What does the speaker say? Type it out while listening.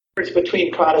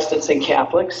Between Protestants and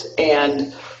Catholics,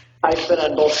 and I've been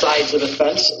on both sides of the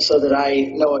fence so that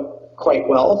I know it quite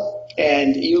well.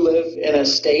 And you live in a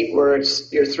state where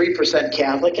you're 3%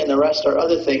 Catholic and the rest are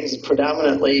other things,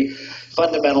 predominantly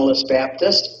fundamentalist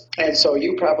Baptist, and so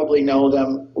you probably know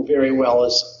them very well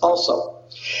as also.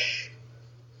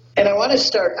 And I want to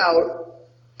start out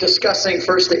discussing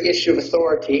first the issue of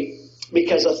authority,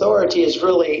 because authority is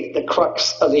really the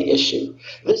crux of the issue.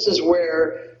 This is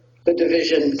where the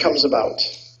division comes about.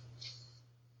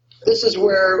 This is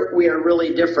where we are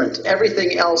really different.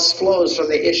 Everything else flows from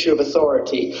the issue of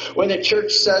authority. When the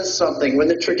church says something, when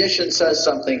the tradition says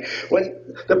something,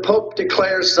 when the Pope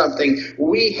declares something,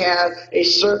 we have a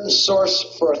certain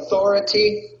source for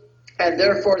authority, and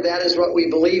therefore that is what we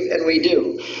believe and we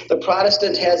do. The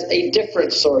Protestant has a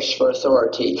different source for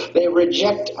authority. They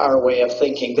reject our way of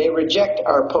thinking. They reject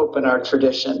our Pope and our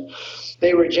tradition.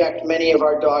 They reject many of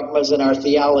our dogmas and our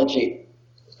theology.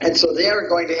 And so they are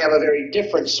going to have a very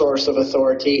different source of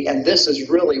authority, and this is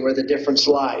really where the difference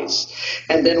lies.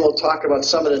 And then we'll talk about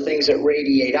some of the things that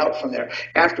radiate out from there.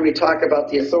 After we talk about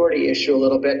the authority issue a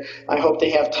little bit, I hope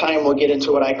they have time, we'll get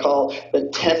into what I call the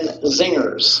 10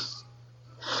 zingers.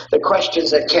 The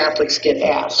questions that Catholics get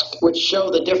asked, which show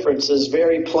the differences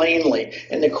very plainly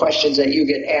in the questions that you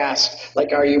get asked,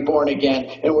 like, are you born again?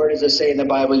 And where does it say in the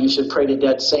Bible you should pray to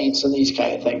dead saints and these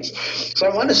kind of things? So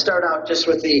I want to start out just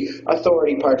with the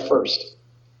authority part first.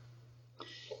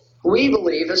 We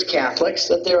believe as Catholics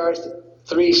that there are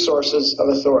three sources of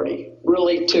authority,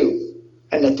 really two.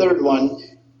 And the third one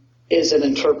is an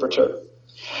interpreter.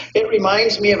 It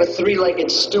reminds me of a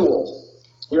three-legged stool.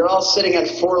 You're all sitting on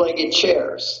four-legged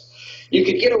chairs. You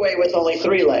could get away with only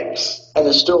three legs, and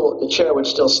the chair would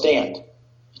still stand.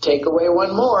 You take away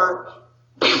one more,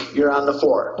 you're on the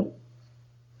floor.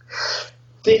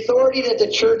 The authority that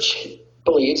the church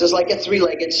believes is like a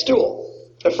three-legged stool.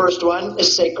 The first one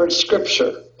is sacred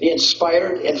scripture, the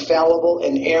inspired, infallible,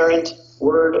 inerrant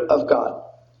Word of God.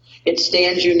 It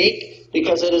stands unique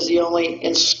because it is the only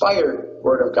inspired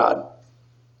Word of God.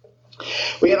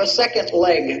 We have a second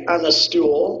leg on the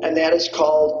stool, and that is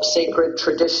called sacred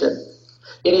tradition.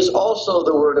 It is also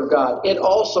the Word of God. It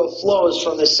also flows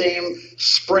from the same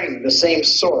spring, the same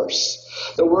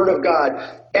source. The Word of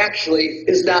God actually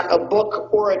is not a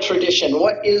book or a tradition.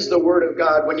 What is the Word of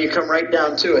God when you come right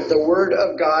down to it? The Word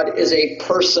of God is a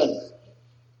person.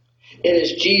 It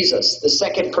is Jesus, the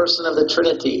second person of the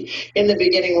Trinity. In the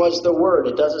beginning was the Word.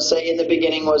 It doesn't say in the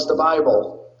beginning was the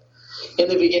Bible. In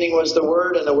the beginning was the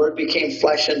Word, and the Word became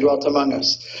flesh and dwelt among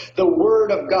us. The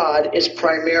Word of God is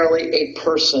primarily a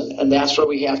person, and that's where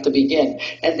we have to begin.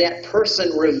 And that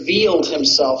person revealed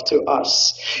himself to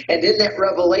us. And in that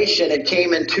revelation, it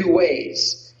came in two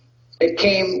ways. It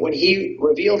came when he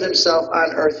revealed himself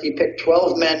on earth. He picked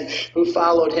 12 men who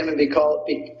followed him and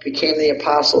became the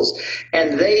apostles.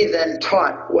 And they then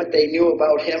taught what they knew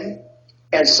about him,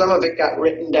 and some of it got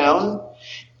written down.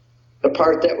 The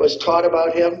part that was taught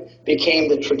about him became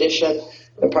the tradition.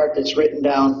 The part that's written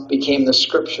down became the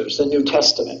scriptures, the New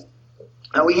Testament.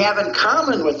 Now we have in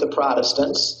common with the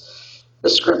Protestants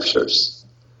the scriptures.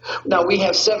 Now we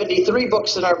have 73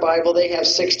 books in our Bible, they have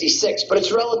 66, but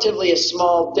it's relatively a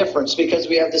small difference because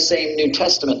we have the same New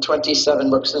Testament, 27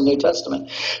 books in the New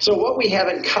Testament. So what we have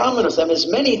in common with them is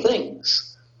many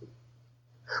things.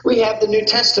 We have the New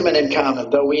Testament in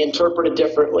common, though we interpret it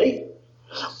differently.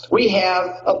 We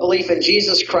have a belief in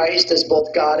Jesus Christ as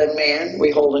both God and man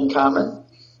we hold in common.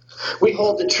 We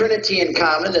hold the Trinity in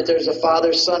common, that there's a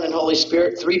Father, Son, and Holy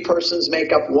Spirit. Three persons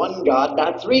make up one God,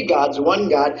 not three gods, one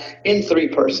God in three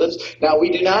persons. Now, we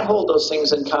do not hold those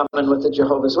things in common with the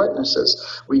Jehovah's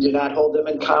Witnesses. We do not hold them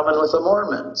in common with the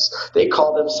Mormons. They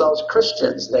call themselves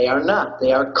Christians. They are not.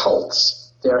 They are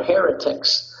cults. They are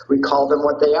heretics. We call them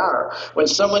what they are. When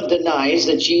someone denies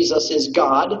that Jesus is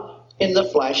God in the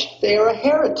flesh, they are a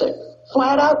heretic.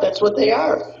 Flat out, that's what they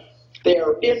are. They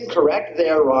are incorrect, they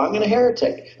are wrong, and a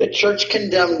heretic. The church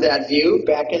condemned that view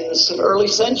back in the early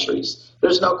centuries.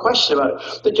 There's no question about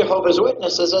it. The Jehovah's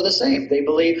Witnesses are the same. They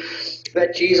believe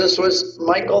that Jesus was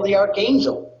Michael the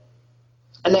archangel,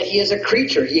 and that he is a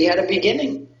creature. He had a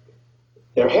beginning.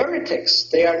 They're heretics.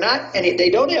 They are not, and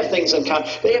they don't have things in common.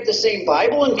 They have the same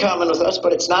Bible in common with us,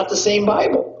 but it's not the same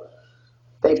Bible.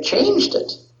 They've changed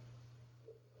it.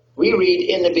 We read,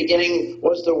 in the beginning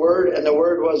was the Word, and the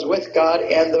Word was with God,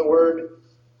 and the Word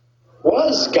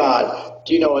was God.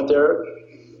 Do you know what their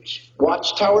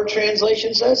Watchtower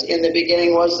translation says? In the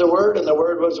beginning was the Word, and the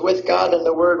Word was with God, and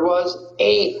the Word was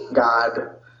a God.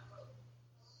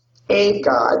 A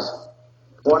God.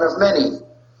 One of many.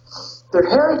 They're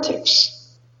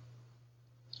heretics.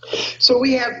 So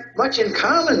we have much in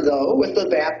common, though, with the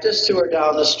Baptists who are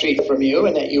down the street from you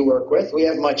and that you work with. We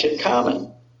have much in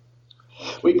common.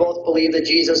 We both believe that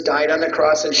Jesus died on the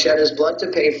cross and shed his blood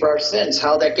to pay for our sins.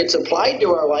 How that gets applied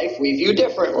to our life, we view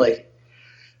differently.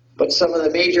 But some of the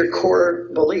major core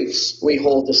beliefs we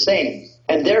hold the same.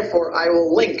 And therefore, I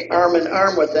will link arm in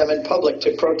arm with them in public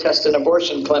to protest an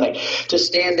abortion clinic, to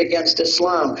stand against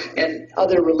Islam and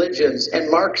other religions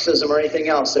and Marxism or anything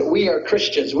else. That we are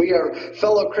Christians. We are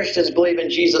fellow Christians, believe in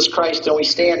Jesus Christ, and we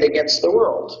stand against the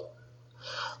world.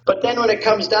 But then when it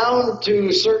comes down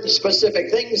to certain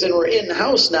specific things and we're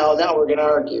in-house now we're going to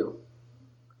argue.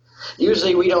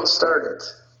 Usually we don't start it.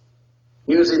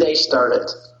 Usually they start it.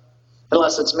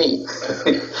 Unless it's me.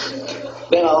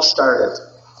 Then I'll start it.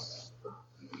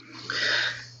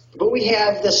 But we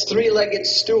have this three-legged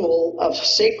stool of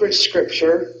sacred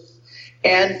scripture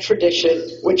and tradition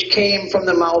which came from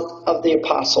the mouth of the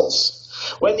apostles.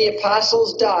 When the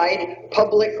apostles died,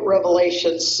 public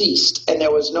revelation ceased, and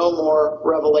there was no more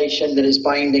revelation that is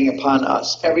binding upon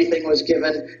us. Everything was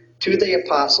given to the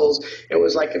apostles. It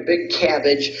was like a big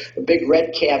cabbage, a big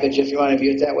red cabbage, if you want to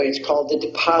view it that way. It's called the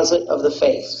deposit of the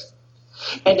faith.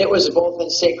 And it was both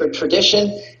in sacred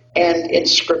tradition and in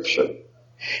scripture.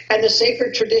 And the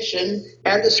sacred tradition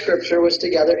and the scripture was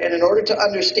together, and in order to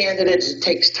understand it, it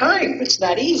takes time. It's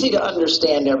not easy to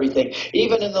understand everything.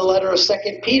 Even in the letter of 2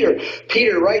 Peter,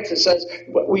 Peter writes and says,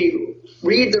 we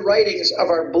read the writings of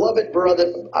our beloved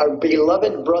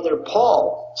brother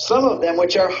Paul, some of them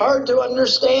which are hard to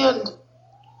understand.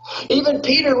 Even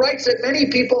Peter writes that many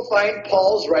people find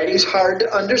Paul's writings hard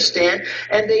to understand,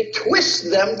 and they twist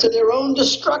them to their own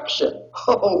destruction.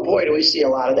 Oh boy, do we see a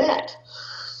lot of that.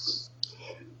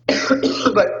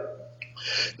 But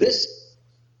this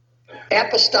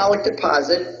apostolic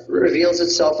deposit reveals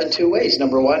itself in two ways.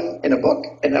 Number one, in a book,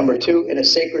 and number two, in a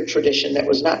sacred tradition that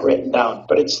was not written down.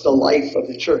 But it's the life of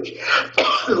the church.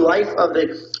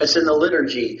 It's in the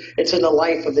liturgy. It's in the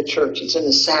life of the church. It's in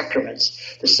the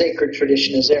sacraments. The sacred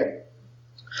tradition is there.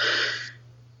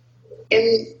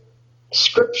 In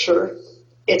Scripture,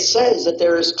 it says that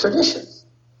there is tradition.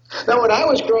 Now, when I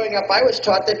was growing up, I was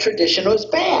taught that tradition was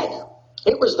bad.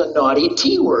 It was the naughty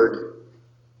T word.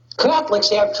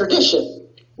 Catholics have tradition.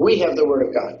 We have the Word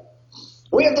of God.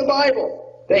 We have the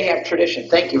Bible. They have tradition.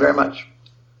 Thank you very much.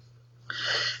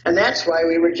 And that's why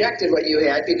we rejected what you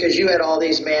had, because you had all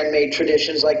these man-made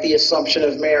traditions like the Assumption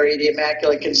of Mary, the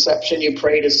Immaculate Conception, you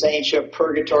pray to saints, you have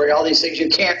purgatory, all these things you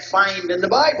can't find in the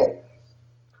Bible.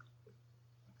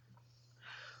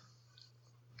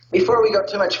 Before we go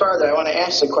too much farther, I want to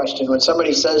ask the question. When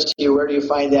somebody says to you, where do you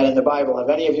find that in the Bible? Have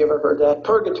any of you ever heard that?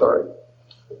 Purgatory.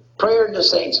 Prayer to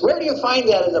saints. Where do you find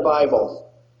that in the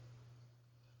Bible?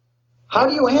 How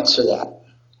do you answer that?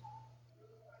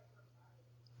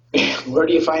 Where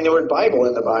do you find the word Bible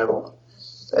in the Bible?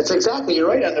 That's exactly, you're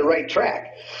right on the right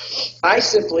track. I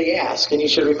simply ask, and you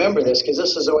should remember this, because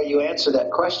this is the way you answer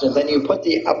that question. Then you put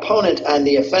the opponent on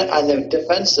the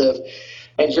defensive,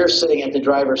 and you're sitting at the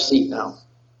driver's seat now.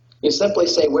 You simply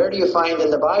say, where do you find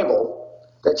in the Bible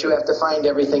that you have to find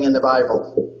everything in the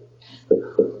Bible?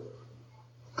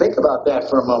 Think about that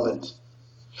for a moment.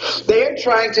 They're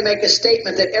trying to make a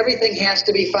statement that everything has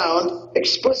to be found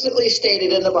explicitly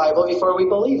stated in the Bible before we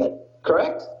believe it.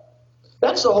 Correct?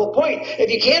 That's the whole point.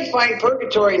 If you can't find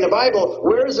purgatory in the Bible,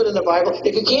 where is it in the Bible?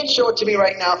 If you can't show it to me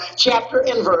right now, chapter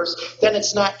and verse, then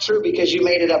it's not true because you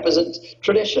made it up as a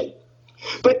tradition.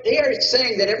 But they are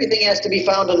saying that everything has to be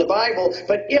found in the Bible.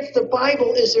 But if the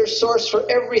Bible is their source for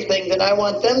everything, then I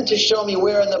want them to show me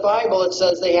where in the Bible it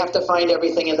says they have to find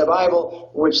everything in the Bible,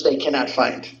 which they cannot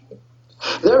find.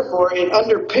 Therefore,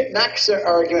 it knocks their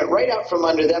argument right out from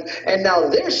under them, and now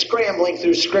they're scrambling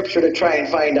through Scripture to try and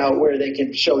find out where they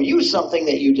can show you something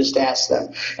that you just asked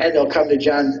them. And they'll come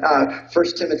to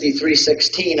 1 Timothy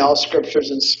 3:16, all Scripture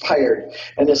is inspired,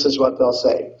 and this is what they'll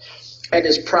say. And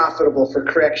is profitable for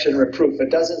correction, reproof. It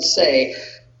doesn't say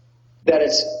that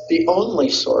it's the only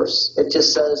source. It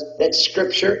just says that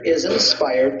Scripture is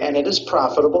inspired and it is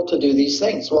profitable to do these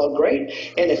things. Well, great.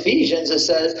 In Ephesians, it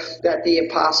says that the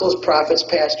apostles, prophets,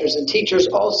 pastors, and teachers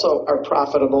also are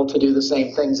profitable to do the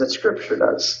same things that Scripture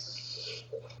does.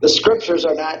 The Scriptures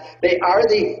are not, they are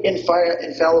the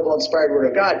infallible, inspired Word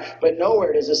of God, but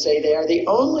nowhere does it say they are the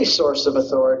only source of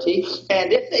authority.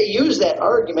 And if they use that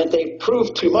argument, they've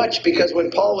proved too much, because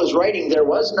when Paul was writing, there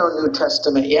was no New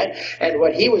Testament yet, and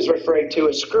what he was referring to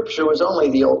as Scripture was only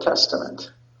the Old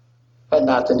Testament, and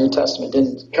not the New Testament.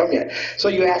 Didn't come yet. So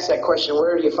you ask that question,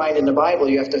 where do you find in the Bible?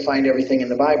 You have to find everything in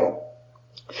the Bible.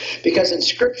 Because in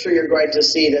Scripture, you're going to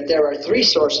see that there are three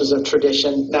sources of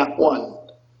tradition, not one.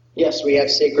 Yes, we have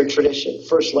sacred tradition.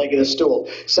 First leg of the stool.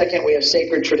 Second, we have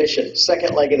sacred tradition.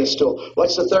 Second leg of the stool.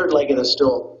 What's the third leg of the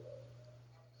stool?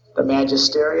 The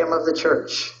magisterium of the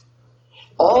church.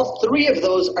 All three of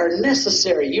those are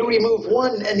necessary. You remove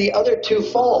one and the other two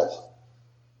fall.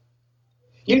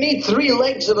 You need three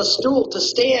legs of a stool to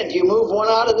stand. You move one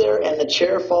out of there and the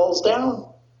chair falls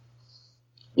down.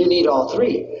 You need all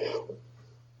three.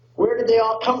 Where did they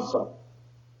all come from?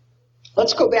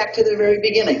 Let's go back to the very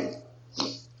beginning.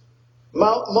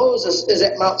 Moses is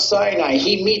at Mount Sinai.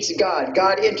 He meets God.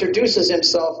 God introduces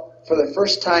himself for the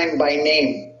first time by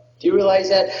name. Do you realize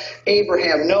that?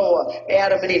 Abraham, Noah,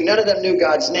 Adam, and Eve, none of them knew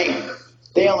God's name.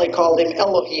 They only called him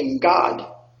Elohim, God.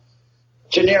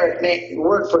 Generic name,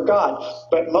 word for God.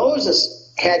 But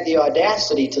Moses had the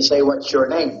audacity to say, what's your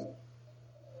name?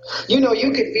 You know,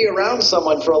 you could be around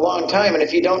someone for a long time, and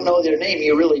if you don't know their name,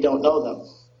 you really don't know them.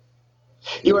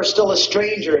 You are still a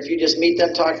stranger if you just meet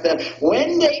them, talk to them.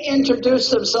 When they introduce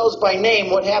themselves by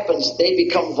name, what happens? They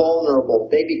become vulnerable.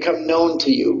 They become known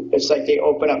to you. It's like they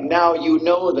open up. Now you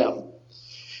know them.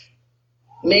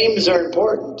 Names are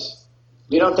important.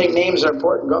 If you don't think names are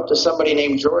important, go up to somebody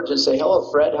named George and say,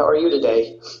 hello, Fred, how are you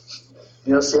today?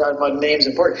 You'll see how much name's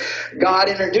important. God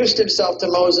introduced himself to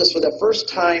Moses for the first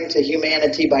time to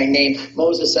humanity by name.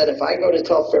 Moses said, if I go to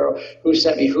tell Pharaoh who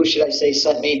sent me, who should I say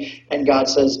sent me? And God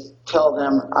says, tell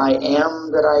them, I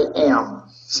am that I am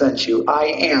sent you. I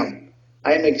am.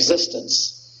 I am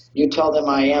existence. You tell them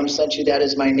I am sent you. That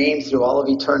is my name through all of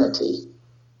eternity.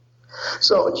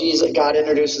 So God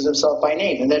introduces himself by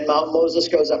name. And then Moses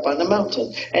goes up on the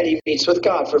mountain. And he meets with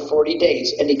God for 40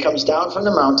 days. And he comes down from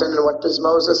the mountain. And what does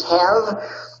Moses have?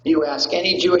 You ask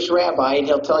any Jewish rabbi, and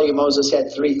he'll tell you Moses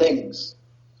had three things.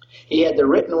 He had the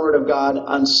written word of God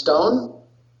on stone.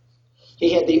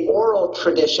 He had the oral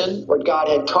tradition, what God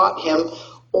had taught him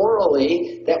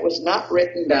orally, that was not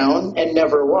written down and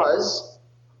never was.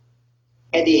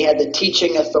 And he had the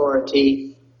teaching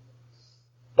authority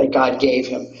that God gave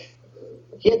him.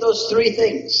 He had those three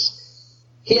things.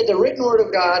 He had the written word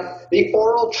of God, the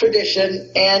oral tradition,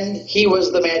 and he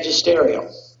was the magisterium.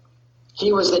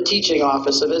 He was the teaching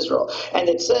office of Israel. And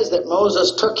it says that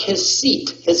Moses took his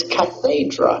seat, his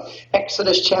cathedra,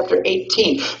 Exodus chapter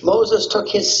 18. Moses took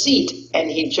his seat and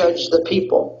he judged the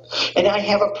people. And I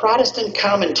have a Protestant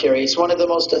commentary. It's one of the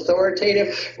most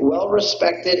authoritative,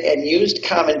 well-respected, and used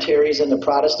commentaries in the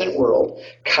Protestant world,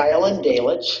 Kyle and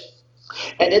Delitzsch.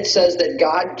 And it says that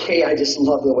God came, I just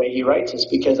love the way he writes this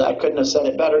because I couldn't have said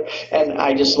it better, and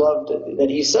I just loved that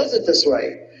he says it this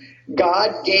way.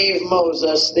 God gave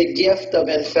Moses the gift of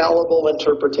infallible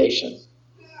interpretation.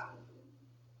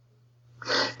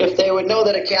 If they would know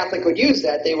that a Catholic would use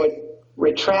that, they would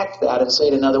retract that and say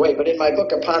it another way. But in my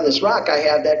book, Upon This Rock, I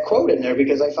have that quote in there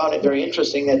because I found it very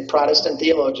interesting that Protestant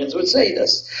theologians would say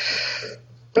this.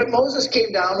 But Moses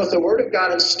came down with the word of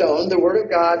God in stone, the word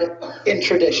of God in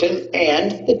tradition,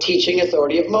 and the teaching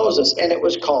authority of Moses. And it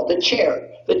was called the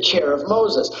chair of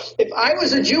Moses. If I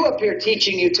was a Jew up here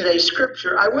teaching you today's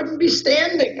scripture, I wouldn't be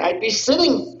standing. I'd be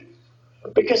sitting.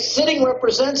 Because sitting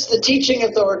represents the teaching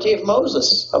authority of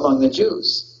Moses among the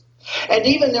Jews. And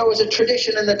even there was a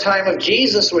tradition in the time of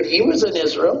Jesus when he was in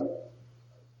Israel.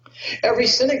 Every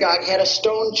synagogue had a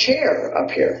stone chair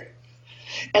up here.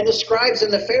 And the scribes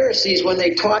and the Pharisees, when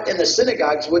they taught in the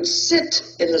synagogues, would sit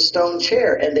in the stone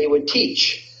chair and they would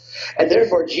teach. And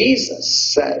therefore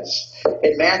Jesus says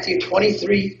in Matthew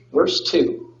 23, verse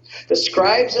 2, the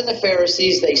scribes and the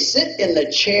Pharisees, they sit in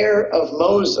the chair of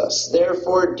Moses.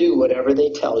 Therefore do whatever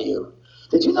they tell you.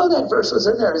 Did you know that verse was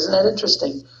in there? Isn't that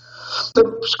interesting?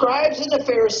 The scribes and the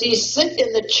Pharisees sit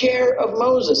in the chair of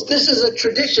Moses. This is a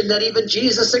tradition that even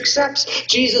Jesus accepts.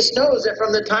 Jesus knows that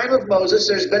from the time of Moses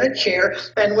there's been a chair,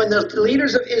 and when the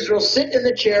leaders of Israel sit in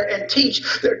the chair and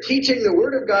teach, they're teaching the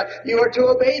word of God. You are to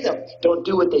obey them. Don't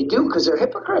do what they do because they're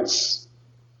hypocrites,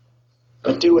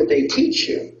 but do what they teach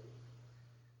you.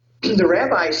 The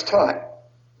rabbis taught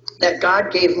that God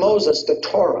gave Moses the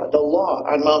Torah, the law,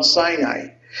 on Mount Sinai.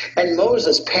 And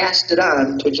Moses passed it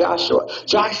on to Joshua.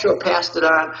 Joshua passed it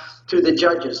on to the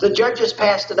judges. The judges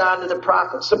passed it on to the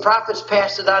prophets. The prophets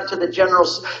passed it on to the general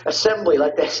assembly,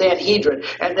 like the Sanhedrin.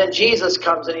 And then Jesus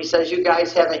comes and he says, you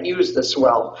guys haven't used this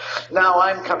well. Now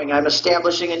I'm coming. I'm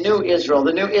establishing a new Israel.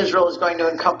 The new Israel is going to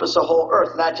encompass the whole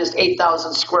earth, not just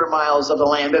 8,000 square miles of the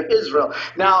land of Israel.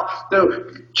 Now,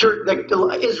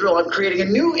 Israel, I'm creating a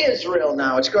new Israel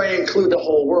now. It's going to include the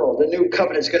whole world. The new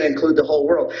covenant is going to include the whole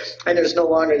world. And there's no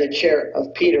longer the chair of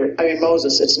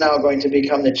Moses. It's now going to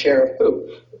become the chair of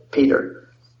who? Peter.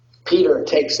 Peter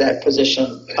takes that position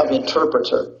of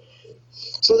interpreter.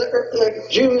 So the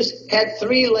Jews had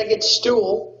three-legged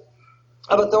stool,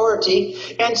 of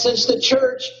authority. And since the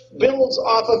church builds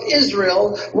off of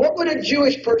Israel, what would a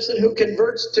Jewish person who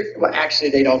converts to, well, actually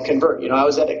they don't convert. I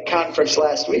was at a conference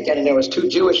last weekend and there was 2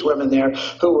 Jewish women there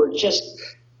who were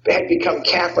had become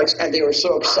Catholics, and they were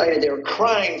so excited. They were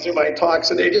crying through my talks,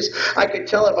 and I could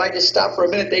tell if I just stopped for a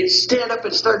minute, they'd stand up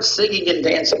and start singing and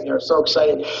dancing. They were so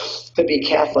excited to be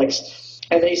Catholics.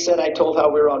 And they said, I told how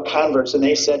we were all converts, and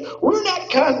they said, we're not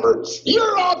converts.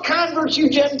 You're all converts, you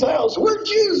Gentiles. We're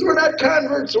Jews. We're not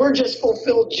converts. We're just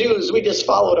fulfilled Jews. We just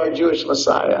followed our Jewish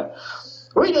Messiah.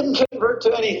 We didn't convert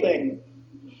to anything.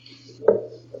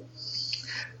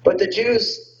 But the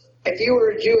Jews, if you were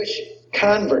a Jewish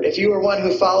convert, if you were one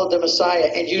who followed the Messiah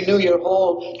and you knew your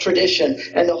whole tradition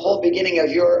and the whole beginning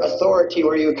of your authority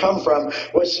where you come from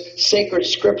was sacred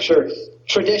scripture,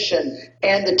 tradition,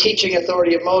 and the teaching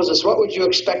authority of Moses, what would you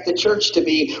expect the church to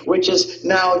be, which is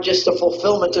now just the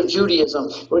fulfillment of Judaism?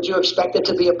 Would you expect it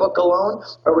to be a book alone,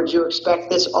 or would you expect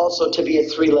this also to be a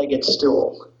 3-legged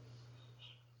stool?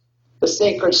 The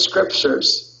sacred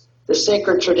scriptures, the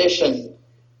sacred tradition,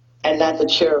 and not the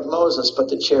chair of Moses, but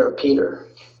the chair of Peter.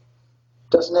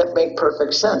 Doesn't that make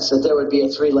perfect sense that there would be a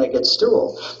 3-legged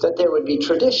stool, that there would be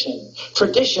tradition?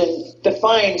 Tradition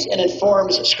defines and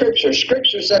informs Scripture.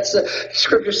 Scripture sets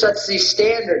the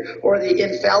standard or the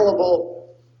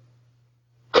infallible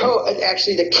code.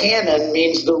 Actually, the canon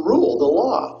means the rule, the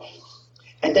law.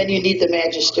 And then you need the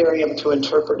magisterium to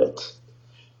interpret it.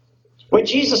 When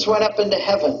Jesus went up into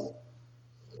heaven,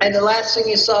 and the last thing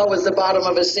you saw was the bottom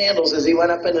of his sandals as he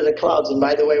went up into the clouds. And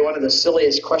by the way, one of the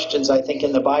silliest questions I think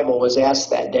in the Bible was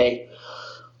asked that day.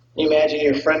 You imagine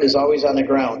your friend is always on the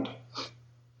ground.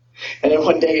 And then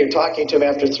one day you're talking to him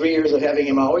after 3 years of having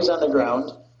him always on the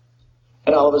ground.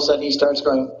 And all of a sudden he starts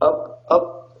going up,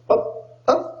 up, up,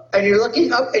 up. And you're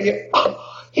looking up and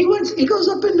he goes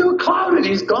up into a cloud and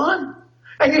he's gone.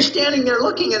 And you're standing there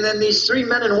looking, and then these 3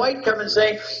 men in white come and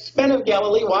say, Men of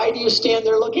Galilee, why do you stand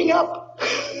there looking up?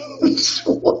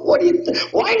 Why do you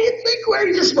think where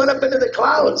he just went up into the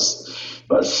clouds?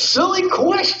 A silly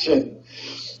question.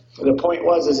 The point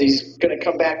is he's going to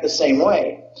come back the same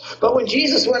way. But when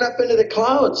Jesus went up into the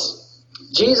clouds,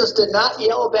 Jesus did not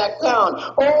yell back down,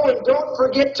 oh, and don't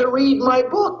forget to read my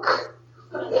book.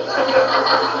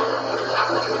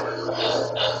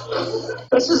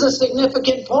 This is a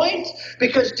significant point,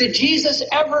 because did Jesus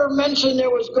ever mention there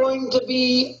was going to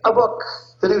be a book,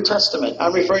 the New Testament?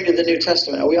 I'm referring to the New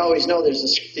Testament. We always know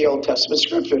there's the Old Testament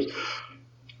scriptures.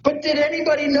 But did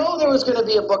anybody know there was going to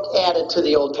be a book added to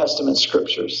the Old Testament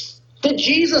scriptures? Did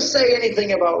Jesus say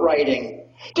anything about writing?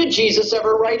 Did Jesus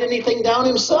ever write anything down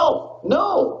himself?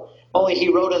 No. Only he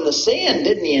wrote in the sand,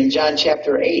 didn't he, in John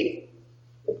chapter 8?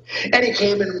 And he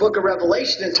came in the book of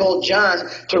Revelation and told John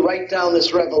to write down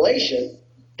this revelation.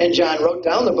 And John wrote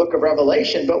down the book of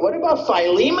Revelation. But what about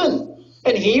Philemon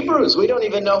and Hebrews? We don't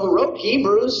even know who wrote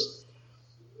Hebrews.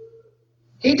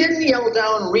 He didn't yell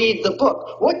down, read the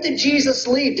book. What did Jesus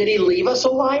leave? Did he leave us a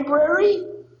library?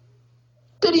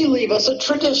 Did he leave us a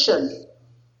tradition?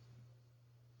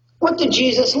 What did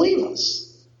Jesus leave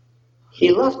us?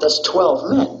 He left us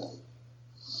 12 men.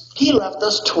 He left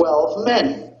us 12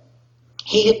 men.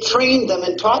 He had trained them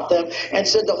and taught them and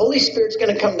said, the Holy Spirit's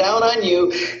going to come down on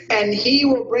you and he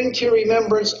will bring to your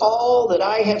remembrance all that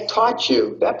I have taught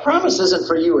you. That promise isn't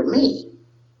for you and me.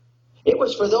 It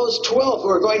was for those 12 who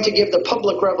were going to give the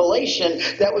public revelation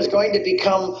that was going to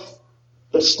become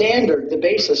the standard, the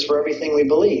basis for everything we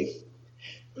believe.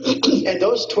 And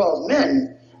those 12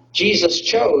 men, Jesus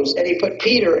chose, and he put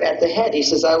Peter at the head. He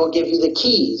says, I will give you the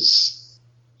keys.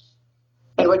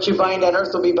 And what you bind on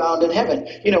earth will be bound in heaven.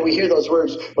 We hear those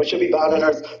words, what shall be bound on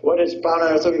earth, what is bound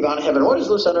on earth will be bound in heaven. What is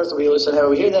loose on earth will be loose in heaven.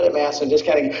 We hear that at Mass and just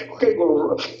kind of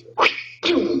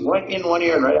went in one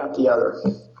ear and right out the other.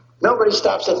 Nobody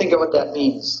stops to think of what that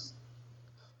means.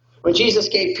 When Jesus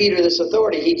gave Peter this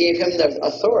authority, he gave him the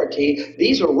authority.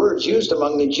 These were words used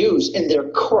among the Jews in their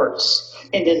courts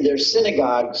and in their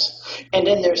synagogues and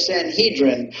in their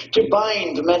Sanhedrin. To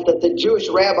bind meant that the Jewish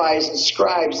rabbis and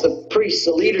scribes, the priests,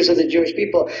 the leaders of the Jewish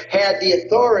people, had the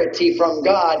authority from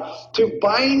God to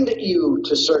bind you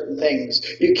to certain things.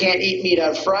 You can't eat meat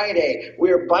on Friday.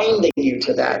 We're binding you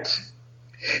to that.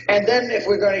 And then if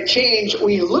we're going to change,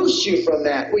 we loose you from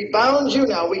that. We bound you,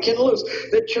 now we can loose.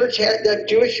 The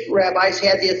Jewish rabbis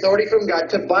had the authority from God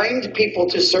to bind people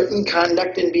to certain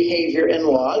conduct and behavior and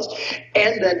laws,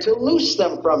 and then to loose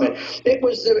them from it. It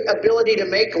was the ability to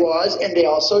make laws, and they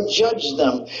also judged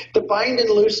them. To bind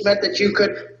and loose meant that you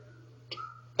could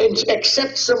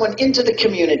accept someone into the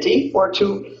community or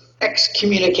to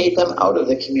excommunicate them out of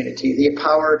the community, the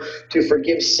power to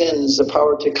forgive sins, the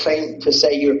power to claim, to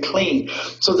say you're clean.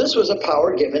 So this was a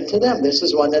power given to them. This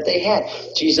is one that they had.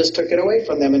 Jesus took it away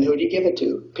from them, and who did he give it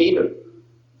to? Peter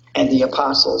and the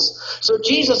apostles. So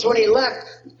Jesus, when he left,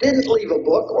 didn't leave a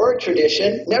book or a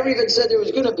tradition, never even said there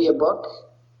was going to be a book.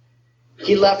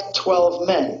 He left 12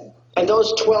 men. And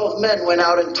those 12 men went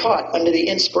out and taught under the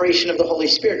inspiration of the Holy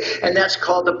Spirit. And that's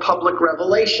called the public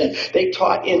revelation. They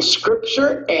taught in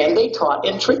Scripture and they taught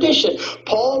in tradition.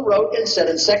 Paul wrote and said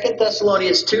in 2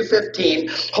 Thessalonians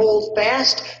 2:15, hold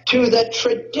fast to the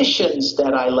traditions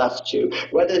that I left you,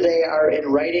 whether they are in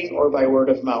writing or by word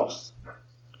of mouth.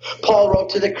 Paul wrote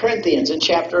to the Corinthians in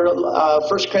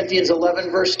 1 Corinthians 11,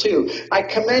 verse 2, I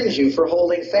commend you for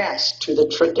holding fast to the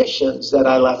traditions that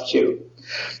I left you.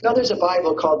 Now, there's a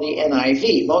Bible called the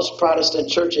NIV. Most Protestant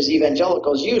churches,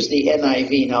 evangelicals, use the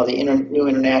NIV, now the New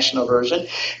International Version.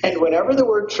 And whenever the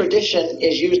word tradition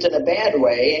is used in a bad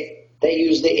way, they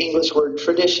use the English word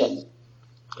tradition.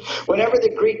 Whenever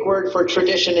the Greek word for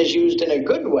tradition is used in a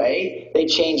good way, they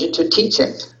change it to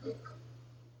teaching.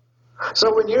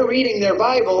 So when you're reading their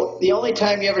Bible, the only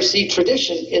time you ever see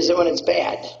tradition is when it's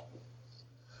bad.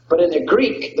 But in the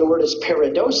Greek, the word is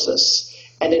paradosis.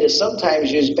 And it is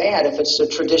sometimes used bad if it's the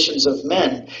traditions of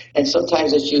men, and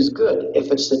sometimes it's used good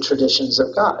if it's the traditions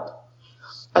of God.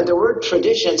 And the word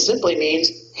tradition simply means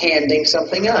handing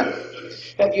something on.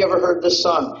 Have you ever heard this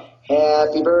song,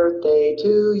 Happy Birthday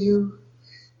to You?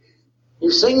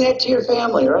 You sing that to your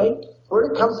family, right? Where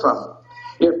did it come from?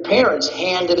 Your parents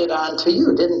handed it on to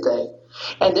you, didn't they?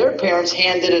 And their parents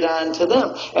handed it on to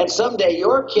them. And someday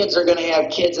your kids are going to have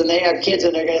kids, and they have kids,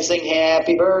 and they're going to sing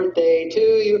Happy Birthday to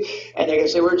You. And they're going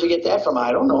to say, where'd you get that from?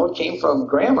 I don't know. It came from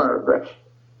Grandma.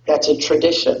 That's a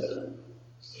tradition.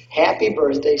 Happy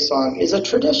Birthday song is a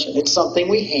tradition. It's something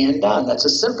we hand on. That's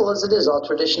as simple as it is. All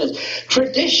tradition is.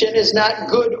 Tradition is not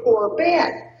good or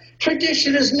bad.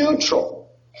 Tradition is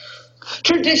neutral.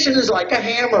 Tradition is like a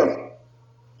hammer.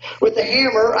 With a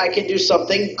hammer, I can do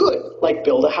something good, like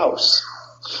build a house.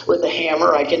 With a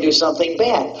hammer, I can do something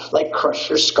bad, like crush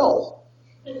your skull.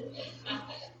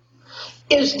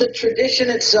 Is the tradition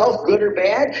itself good or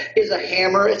bad? Is a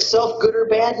hammer itself good or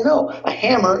bad? No. A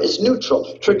hammer is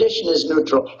neutral. Tradition is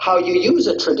neutral. How you use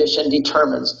a tradition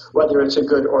determines whether it's a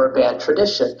good or a bad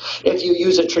tradition. If you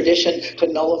use a tradition to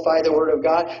nullify the Word of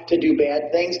God, to do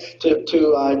bad things,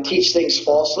 to teach things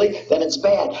falsely, then it's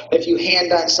bad. If you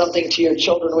hand on something to your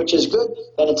children which is good,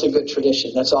 then it's a good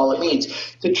tradition. That's all it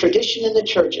means. The tradition in the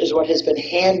church is what has been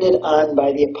handed on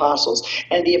by the apostles.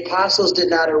 And the apostles did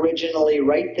not originally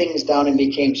write things down and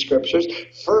became scriptures.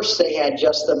 First, they had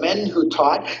just the men who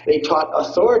taught. They taught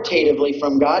authoritatively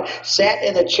from God, sat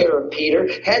in the chair of Peter,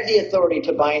 had the authority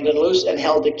to bind and loose, and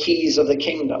held the keys of the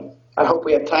kingdom. I hope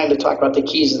we have time to talk about the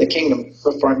keys of the kingdom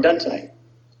before I'm done tonight.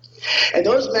 And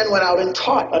those men went out and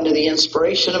taught under the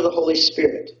inspiration of the Holy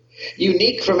Spirit.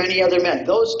 Unique from any other men.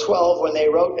 Those 12, when they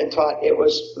wrote and taught, it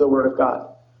was the Word of God.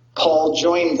 Paul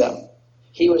joined them.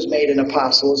 He was made an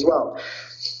apostle as well.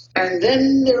 And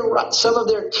then some of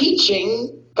their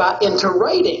teaching got into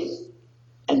writing.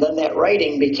 And then that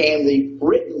writing became the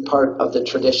written part of the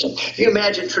tradition. If you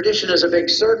imagine tradition as a big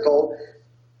circle,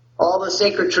 all the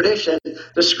sacred tradition,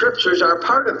 the scriptures are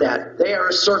part of that. They are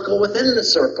a circle within the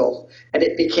circle. And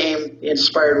it became the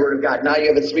inspired Word of God. Now you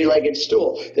have a three-legged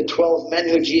stool. The 12 men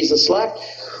who Jesus left,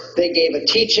 they gave a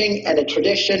teaching and a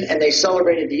tradition, and they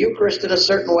celebrated the Eucharist in a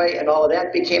certain way, and all of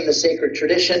that became the sacred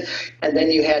tradition. And then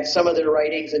you had some of their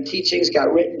writings and teachings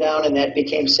got written down, and that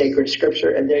became sacred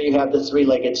scripture, and there you have the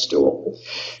three-legged stool.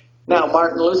 Now,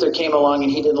 Martin Luther came along,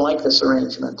 and he didn't like this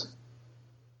arrangement.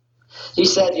 He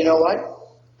said, you know what?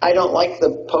 I don't like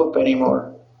the Pope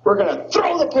anymore. We're going to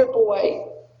throw the Pope away.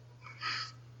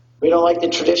 We don't like the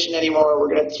tradition anymore.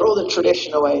 We're going to throw the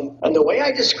tradition away. And the way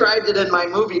I described it in my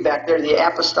movie back there, The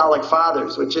Apostolic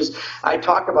Fathers, which is, I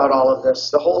talk about all of this.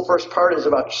 The whole first part is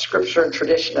about scripture and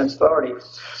tradition and authority.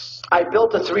 I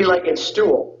built a three-legged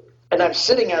stool. And I'm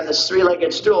sitting on this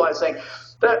three-legged stool. I'm saying,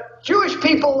 the Jewish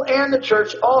people and the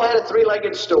church all had a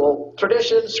three-legged stool.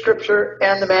 Tradition, scripture,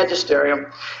 and the magisterium.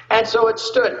 And so it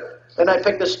stood. And I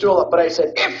picked the stool up, but I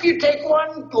said, if you take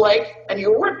one leg and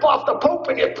you rip off the Pope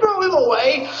and you throw him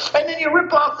away, and then you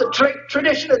rip off the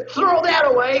tradition and throw that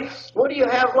away, what do you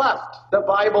have left? The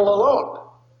Bible alone.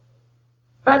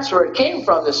 That's where it came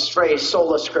from, this phrase,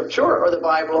 sola scriptura, or the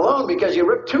Bible alone, because you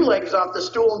rip two legs off the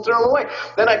stool and throw them away.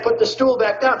 Then I put the stool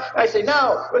back down. I say,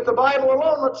 now, with the Bible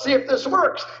alone, let's see if this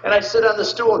works. And I sit on the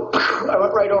stool, and I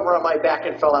went right over on my back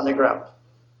and fell on the ground.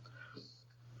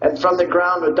 And from the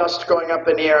ground with dust going up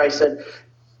in the air, I said,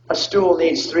 a stool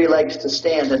needs three legs to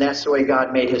stand, and that's the way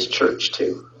God made his church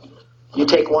too. You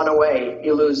take one away,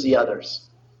 you lose the others.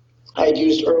 I had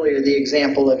used earlier the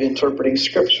example of interpreting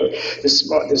Scripture. This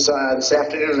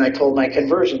afternoon I told my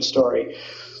conversion story.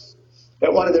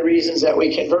 That one of the reasons that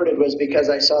we converted was because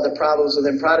I saw the problems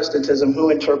within Protestantism. Who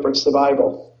interprets the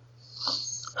Bible?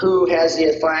 Who has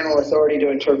the final authority to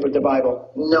interpret the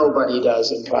Bible? Nobody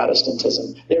does in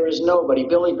Protestantism. There is nobody.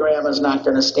 Billy Graham is not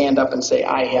going to stand up and say,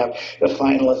 I have the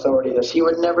final authority to this. He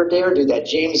would never dare do that.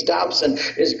 James Dobson,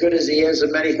 as good as he is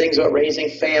in many things about raising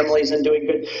families and doing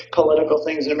good political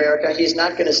things in America, he's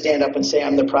not going to stand up and say,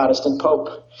 I'm the Protestant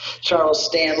Pope. Charles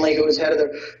Stanley, who was head of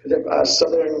the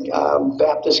Southern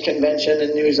Baptist Convention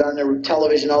and who's on the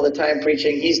television all the time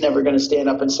preaching, he's never going to stand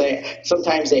up and say,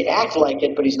 sometimes they act like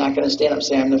it, but he's not going to stand up and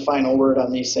say, I'm the final word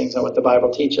on these things and what the Bible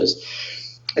teaches.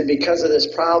 And because of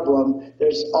this problem,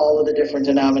 there's all of the different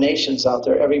denominations out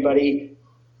there.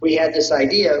 We had this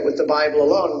idea with the Bible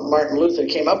alone. Martin Luther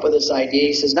came up with this idea.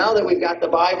 He says, now that we've got the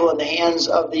Bible in the hands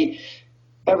of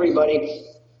everybody,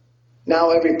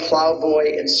 now every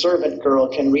plowboy and servant girl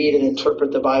can read and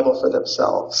interpret the Bible for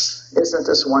themselves. Isn't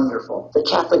this wonderful? The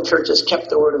Catholic Church has kept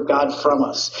the Word of God from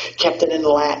us, kept it in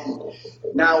Latin.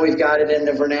 Now we've got it in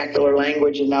the vernacular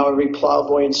language, and now every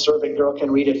plowboy and servant girl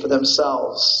can read it for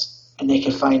themselves. And they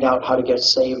can find out how to get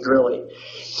saved, really.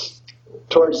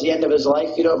 Towards the end of his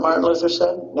life, you know what Martin Luther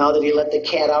said? Now that he let the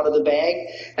cat out of the bag,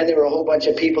 and there were a whole bunch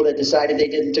of people that decided they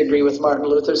didn't agree with Martin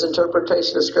Luther's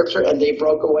interpretation of Scripture, and they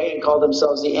broke away and called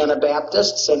themselves the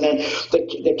Anabaptists. And then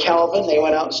the Calvin, they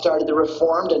went out and started the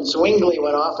Reformed, and Zwingli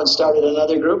went off and started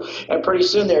another group. And pretty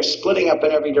soon they're splitting up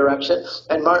in every direction.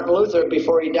 And Martin Luther,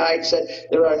 before he died, said,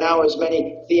 there are now as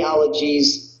many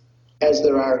theologies as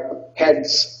there are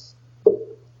heads.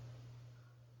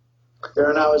 There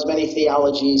are now as many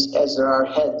theologies as there are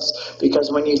heads,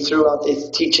 because when you threw out the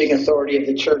teaching authority of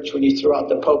the church, when you threw out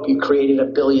the Pope, you created a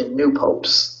billion new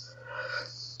popes.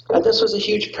 And this was a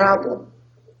huge problem.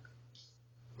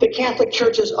 The Catholic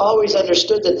Church has always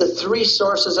understood that the three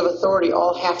sources of authority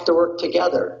all have to work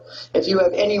together. If you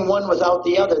have any one without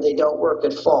the other, they don't work,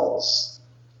 it falls.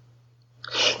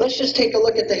 Let's just take a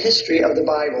look at the history of the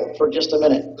Bible for just a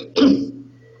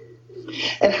minute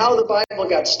and how the Bible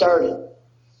got started.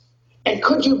 And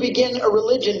could you begin a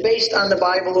religion based on the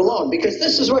Bible alone? Because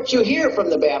this is what you hear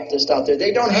from the Baptists out there.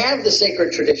 They don't have the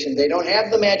sacred tradition. They don't have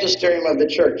the magisterium of the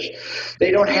church. They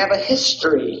don't have a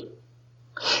history.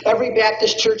 Every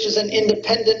Baptist church is an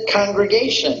independent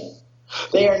congregation.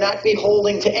 They are not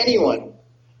beholden to anyone.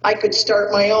 I could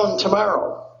start my own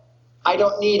tomorrow. I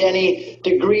don't need any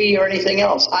degree or anything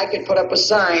else. I could put up a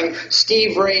sign,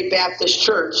 Steve Ray Baptist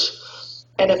Church.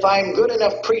 And if I'm good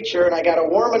enough preacher and I got a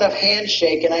warm enough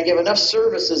handshake and I give enough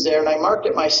services there and I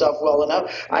market myself well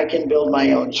enough, I can build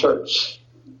my own church.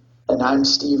 And I'm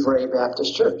Steve Ray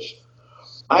Baptist Church.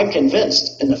 I'm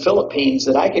convinced in the Philippines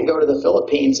that I could go to the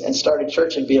Philippines and start a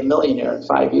church and be a millionaire in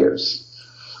 5 years.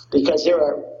 Because there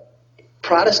are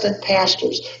Protestant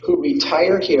pastors who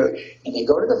retire here and they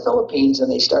go to the Philippines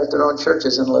and they start their own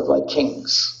churches and live like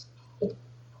kings.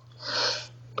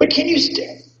 But can you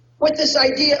with this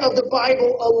idea of the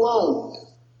Bible alone,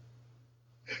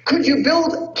 can you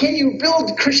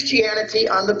build Christianity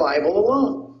on the Bible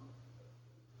alone?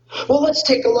 Well, let's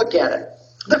take a look at it.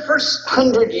 The first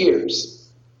 100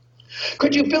 years.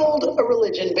 Could you build a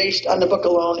religion based on the book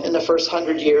alone in the first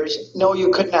 100 years? No,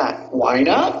 you could not. Why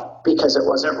not? Because it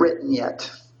wasn't written yet.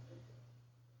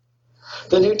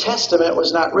 The New Testament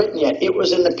was not written yet. It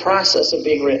was in the process of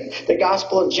being written. The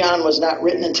Gospel of John was not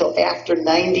written until after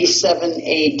 97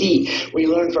 AD. We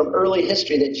learn from early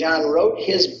history that John wrote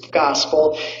his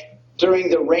Gospel during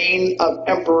the reign of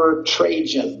Emperor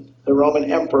Trajan, the Roman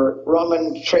emperor.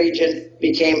 Roman Trajan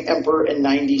became emperor in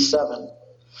 97.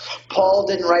 Paul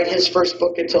didn't write his first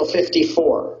book until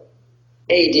 54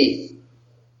 AD.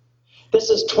 This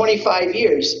is 25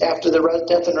 years after the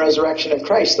death and resurrection of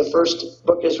Christ. The first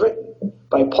book is written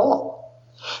by Paul.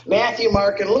 Matthew,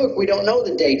 Mark, and Luke, we don't know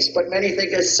the dates, but many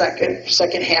think it's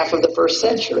second half of the first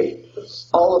century.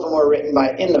 All of them were written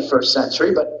in the first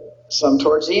century, but some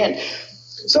towards the end.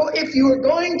 So if you are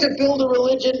going to build a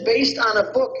religion based on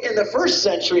a book in the first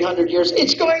century, 100 years,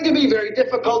 it's going to be very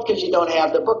difficult because you don't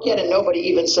have the book yet, and nobody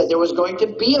even said there was going to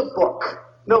be a book.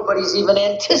 Nobody's even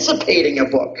anticipating a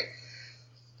book.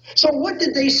 So what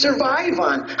did they survive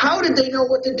on? How did they know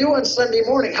what to do on Sunday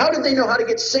morning? How did they know how to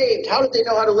get saved? How did they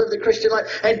know how to live the Christian life?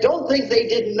 And don't think they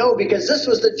didn't know, because this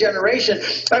was the generation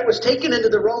that was taken into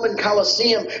the Roman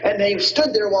Colosseum, and they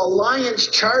stood there while lions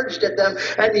charged at them,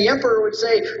 and the emperor would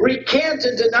say, recant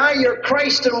and deny your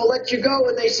Christ and we'll let you go.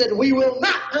 And they said, we will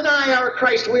not deny our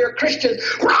Christ. We are Christians.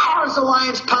 As the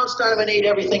lions pounced on them and ate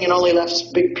everything and only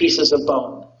left big pieces of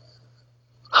bone.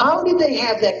 How did they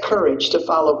have that courage to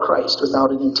follow Christ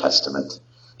without a New Testament,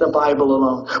 the Bible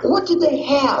alone? What did they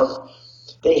have?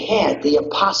 They had the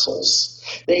apostles.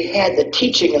 They had the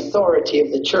teaching authority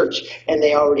of the church, and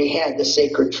they already had the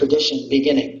sacred tradition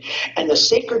beginning. And the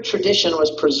sacred tradition was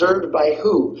preserved by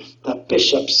who? The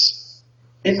bishops.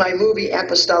 In my movie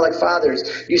Apostolic Fathers,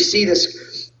 you see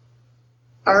this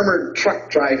armored truck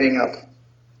driving up.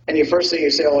 And the first thing you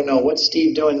say, oh no, what's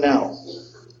Steve doing now?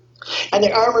 And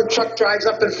the armored truck drives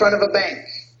up in front of a bank.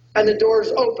 And the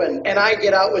doors open, and I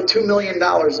get out with $2 million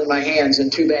in my hands in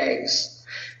 2 bags.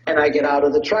 And I get out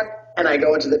of the truck, and I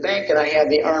go into the bank, and I have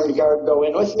the armed guard go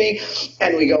in with me.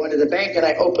 And we go into the bank, and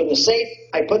I open the safe.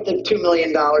 I put the $2 million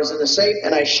in the safe,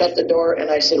 and I shut the door,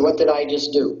 and I said, what did I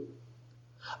just do?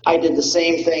 I did the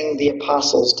same thing the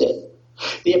apostles did.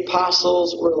 The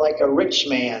apostles were like a rich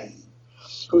man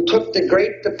who took the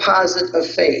great deposit of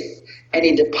faith, and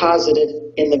he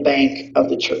deposited in the bank of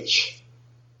the church.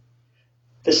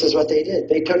 This is what they did.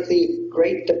 They took the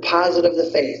great deposit of the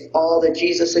faith, all that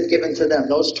Jesus had given to them,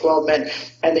 those 12 men,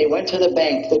 and they went to the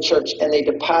bank, the church, and they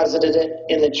deposited it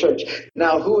in the church.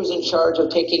 Now, who is in charge of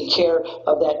taking care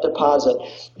of that deposit?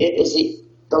 It is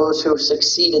those who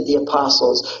succeeded the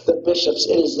apostles, the bishops.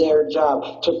 It is their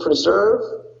job to preserve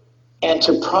and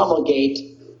to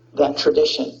promulgate that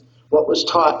tradition, what was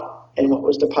taught and what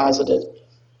was deposited.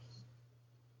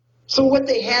 So what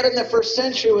they had in the first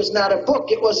century was not a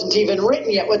book. It wasn't even written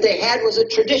yet. What they had was a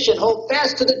tradition. Hold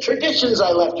fast to the traditions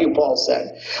I left you, Paul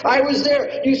said. I was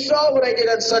there. You saw what I did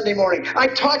on Sunday morning. I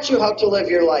taught you how to live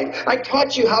your life. I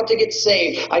taught you how to get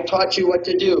saved. I taught you what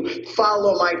to do.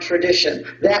 Follow my tradition,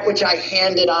 that which I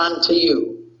handed on to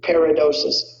you.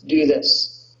 Paradosis. Do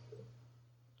this.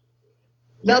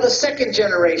 Now the second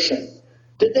generation,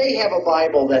 did they have a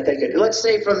Bible that they could? Let's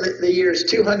say from the years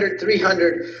 200,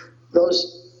 300,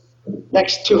 those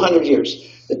next 200 years,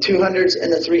 the 200s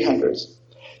and the 300s.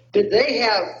 Did they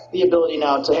have the ability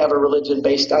now to have a religion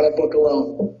based on a book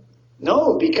alone?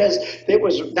 No, because it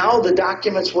was now the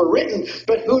documents were written,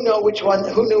 but who knew which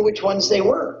ones they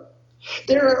were?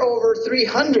 There are over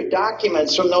 300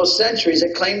 documents from those centuries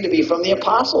that claim to be from the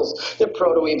apostles. The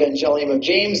Proto-Evangelium of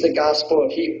James, the Gospel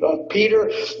of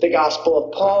Peter, the Gospel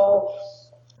of Paul,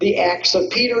 the Acts of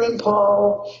Peter and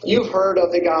Paul. You've heard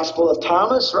of the Gospel of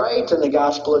Thomas, right? And the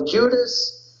Gospel of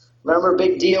Judas. Remember,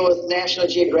 big deal with National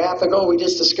Geographic. Oh, we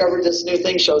just discovered this new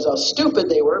thing. Shows how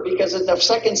stupid they were, because in the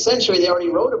 2nd century they already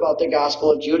wrote about the Gospel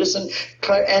of Judas and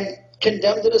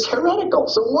condemned it as heretical.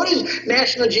 So what is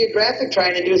National Geographic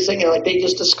trying to do? Thinking like they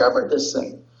just discovered this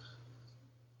thing.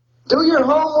 Do your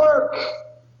homework.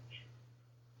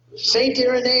 St.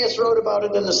 Irenaeus wrote about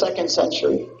it in the 2nd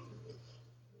century.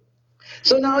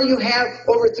 So now you have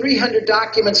over 300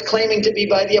 documents claiming to be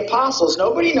by the apostles.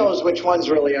 Nobody knows which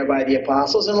ones really are by the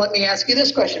apostles. And let me ask you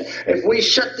this question. If we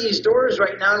shut these doors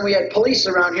right now and we had police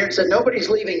around here and said nobody's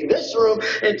leaving this room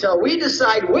until we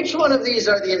decide which one of these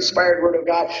are the inspired word of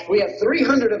God, we have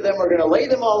 300 of them, we're going to lay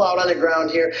them all out on the ground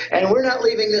here, and we're not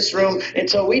leaving this room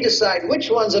until we decide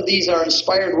which ones of these are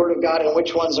inspired word of God and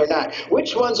which ones are not.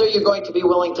 Which ones are you going to be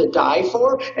willing to die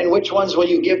for, and which ones will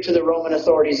you give to the Roman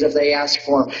authorities if they ask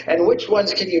for them? And which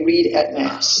ones can you read at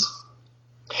Mass?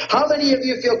 How many of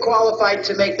you feel qualified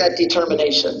to make that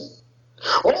determination?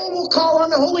 Oh, we'll call on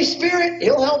the Holy Spirit.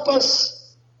 He'll help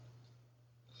us.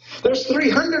 There's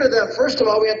 300 of them. First of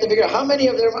all, we have to figure out how many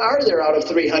of them are there out of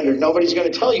 300. Nobody's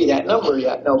going to tell you that number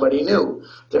yet. Nobody knew.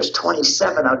 There's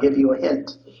 27. I'll give you a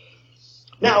hint.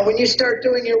 Now, when you start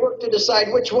doing your work to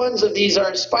decide which ones of these are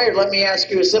inspired, let me ask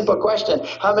you a simple question.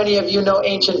 How many of you know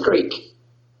ancient Greek?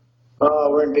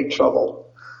 Oh, we're in big trouble.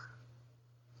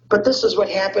 But this is what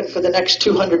happened for the next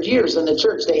 200 years in the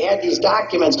church. They had these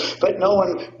documents, but no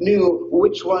one knew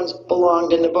which ones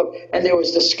belonged in the book. And there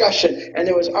was discussion, and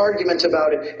there was argument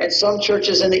about it. And some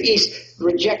churches in the East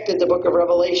rejected the book of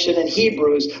Revelation and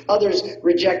Hebrews. Others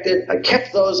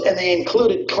kept those, and they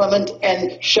included Clement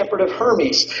and Shepherd of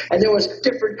Hermes. And there was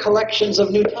different collections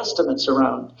of New Testaments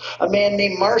around. A man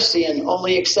named Marcion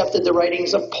only accepted the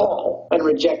writings of Paul and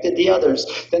rejected the others.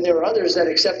 Then there were others that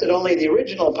accepted only the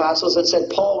original apostles and said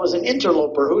Paul was an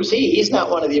interloper. Who's he? He's not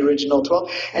one of the original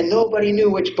 12. And nobody knew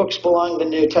which books belonged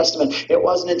in the New Testament. It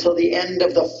wasn't until the end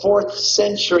of the 4th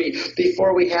century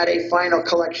before we had a final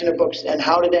collection of books. And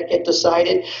how did that get decided?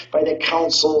 By the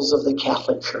councils of the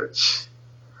Catholic Church,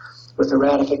 with the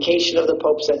ratification of the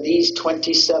Pope, said these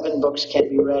 27 books can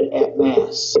be read at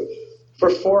Mass. For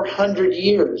 400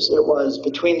 years it was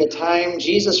between the time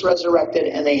Jesus resurrected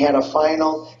and they had a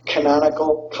final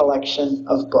canonical collection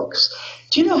of books.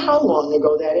 Do you know how long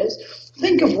ago that is?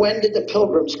 Think of when did the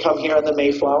Pilgrims come here on the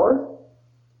Mayflower?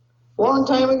 Long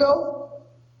time ago?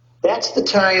 That's the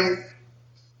time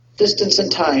distance in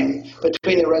time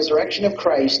between the resurrection of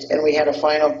Christ and we had a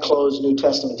final closed New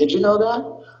Testament. Did you know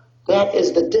that? That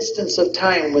is the distance of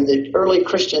time when the early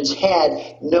Christians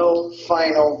had no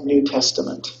final New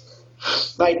Testament.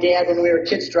 My dad, when we were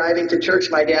kids driving to church,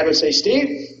 my dad would say,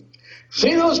 Steve,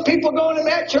 see those people going in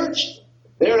that church?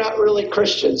 They're not really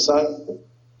Christians, son.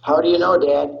 How do you know,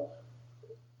 Dad?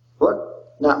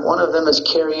 Look, not one of them is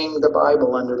carrying the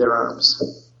Bible under their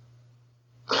arms.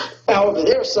 Now over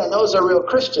there, son, those are real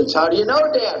Christians. How do you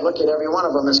know, Dad? Look at every one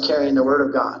of them is carrying the Word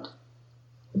of God.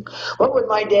 What would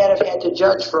my dad have had to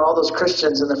judge for all those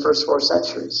Christians in the first 4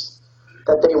 centuries?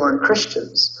 That they weren't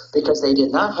Christians because they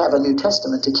did not have a New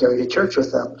Testament to carry to church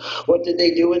with them. What did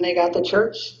they do when they got to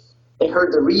church? They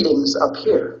heard the readings up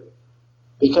here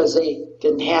because they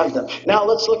didn't have them. Now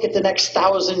let's look at the next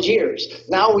 1,000 years.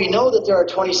 Now we know that there are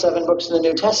 27 books in the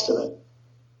New Testament.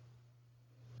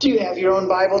 Do you have your own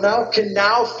Bible now? Can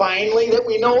now finally that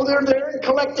we know they're there and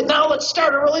collected, now let's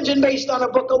start a religion based on a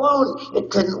book alone.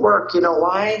 It didn't work. You know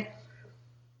why?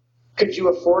 Could you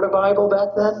afford a Bible back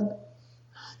then?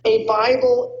 A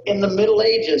Bible in the Middle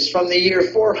Ages from the year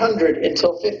 400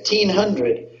 until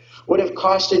 1500 would have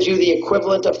costed you the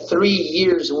equivalent of 3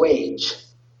 years' wage.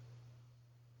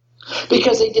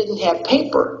 Because they didn't have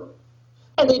paper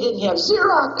and they didn't have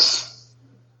Xerox.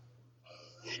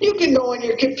 You can go on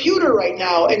your computer right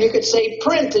now and you could say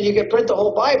print and you could print the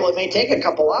whole Bible. It may take a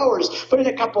couple hours, but in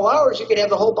a couple hours you could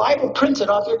have the whole Bible printed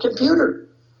off your computer.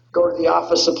 Go to the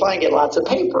office supply and get lots of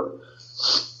paper.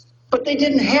 But they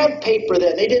didn't have paper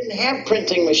then. They didn't have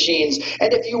printing machines.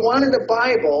 And if you wanted a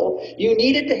Bible, you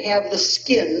needed to have the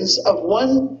skins of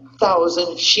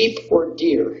 1,000 sheep or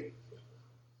deer.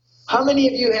 How many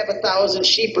of you have 1,000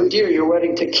 sheep or deer you're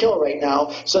ready to kill right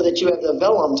now so that you have the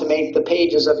vellum to make the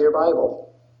pages of your Bible?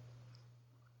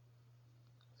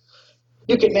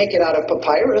 You could make it out of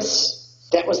papyrus.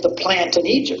 That was the plant in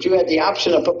Egypt. You had the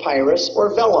option of papyrus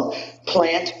or vellum,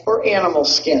 plant or animal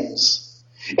skins.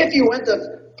 If you went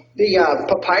the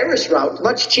papyrus route,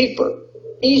 much cheaper,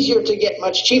 easier to get,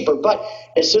 much cheaper. But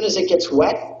as soon as it gets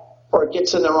wet or it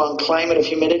gets in the wrong climate of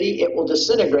humidity, it will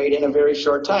disintegrate in a very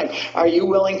short time. Are you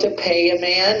willing to pay a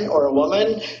man or a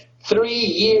woman 3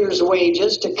 years'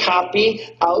 wages to copy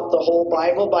out the whole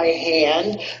Bible by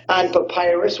hand on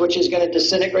papyrus, which is going to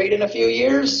disintegrate in a few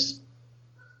years?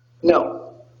 No.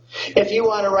 If you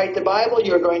want to write the Bible,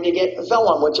 you're going to get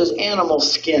vellum, which is animal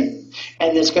skin.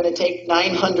 And it's going to take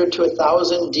 900 to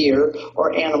 1,000 deer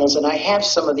or animals. And I have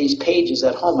some of these pages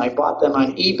at home. I bought them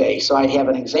on eBay, so I'd have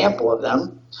an example of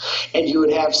them. And you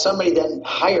would have somebody then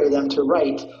hire them to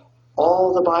write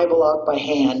all the Bible out by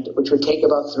hand, which would take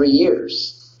about 3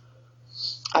 years.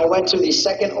 I went to the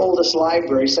second oldest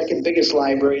library, second biggest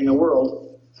library in the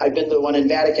world. I've been to the one in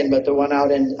Vatican, but the one out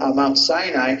in Mount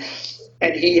Sinai.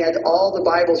 And he had all the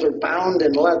Bibles are bound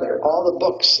in leather. All the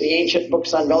books, the ancient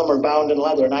books on vellum are bound in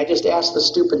leather. And I just asked the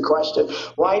stupid question,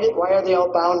 why are they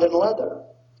all bound in leather?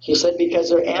 He said, because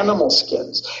they're animal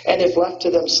skins. And if left to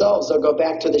themselves, they'll go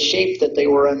back to the shape that they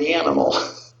were on the animal.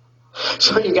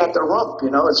 So you got the rump,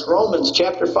 it's Romans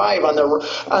chapter 5 on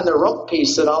the rump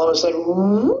piece, and all of a sudden,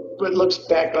 whoop, it looks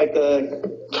back like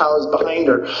the cow's behind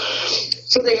her.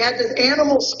 So they had the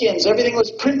animal skins. Everything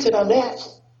was printed on that.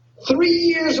 3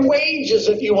 years' wages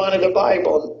if you wanted a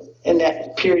Bible in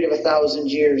that period of 1,000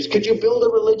 years. Could you build a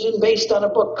religion based on a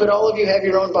book? Could all of you have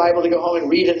your own Bible to go home and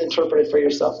read and interpret it for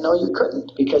yourself? No, you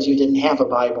couldn't, because you didn't have a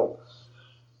Bible.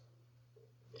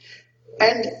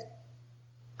 And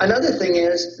another thing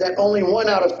is that only 1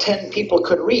 out of 10 people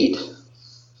could read.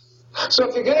 So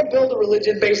if you're going to build a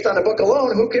religion based on a book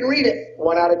alone, who can read it?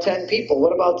 1 out of 10 people.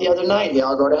 What about the other 9? They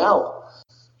all go to hell.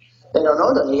 They don't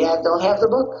know that. They don't have the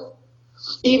book.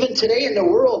 Even today in the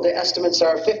world, the estimates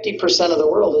are 50% of the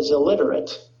world is illiterate.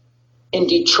 In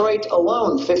Detroit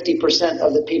alone, 50%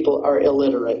 of the people are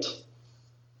illiterate.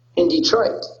 In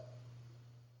Detroit.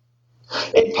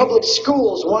 In public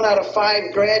schools, 1 out of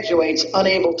 5 graduates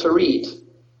unable to read.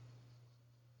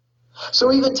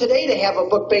 So even today to have a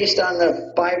book based on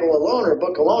the Bible alone or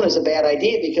book alone is a bad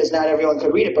idea because not everyone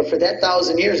could read it. But for that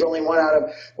 1,000 years, only 1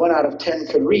 out of 10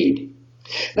 could read.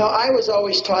 Now, I was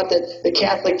always taught that the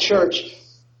Catholic Church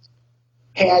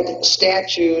had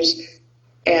statues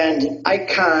and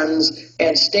icons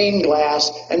and stained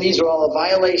glass, and these are all a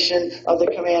violation of the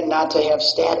command not to have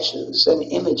statues and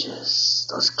images.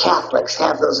 Those Catholics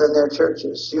have those in their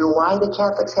churches. You know why the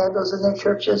Catholics had those in their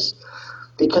churches?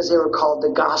 Because they were called the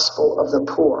gospel of the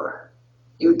poor.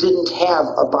 You didn't have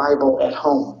a Bible at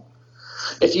home.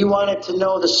 If you wanted to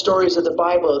know the stories of the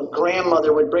Bible,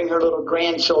 grandmother would bring her little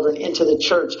grandchildren into the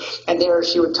church, and there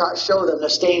she would show them the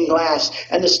stained glass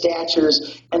and the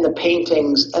statues and the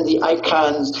paintings and the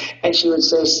icons, and she would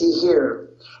say, see here,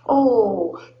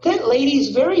 oh, that lady's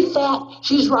very fat.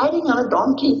 She's riding on a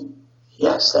donkey.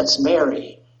 Yes, that's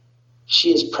Mary.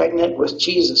 She is pregnant with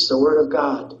Jesus, the Word of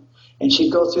God. And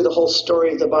she'd go through the whole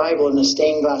story of the Bible in the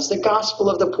stained glass. The gospel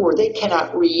of the poor. They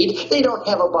cannot read. They don't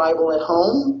have a Bible at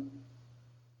home.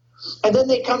 And then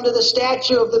they come to the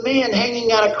statue of the man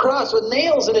hanging on a cross with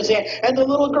nails in his hand. And the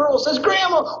little girl says,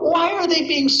 Grandma, why are they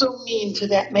being so mean to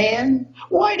that man?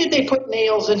 Why did they put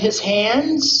nails in his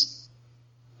hands?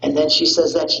 And then she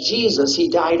says, that's Jesus. He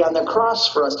died on the cross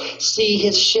for us. See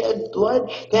his shed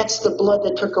blood? That's the blood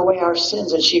that took away our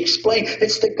sins. And she explained,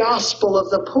 it's the gospel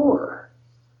of the poor.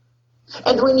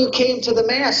 And when you came to the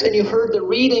Mass and you heard the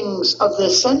readings of the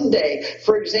Sunday,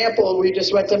 for example, we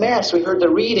just went to Mass, we heard the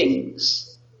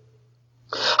readings.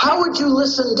 How would you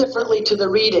listen differently to the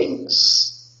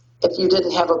readings if you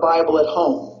didn't have a Bible at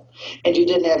home and you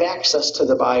didn't have access to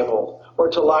the Bible or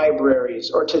to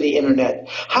libraries or to the internet?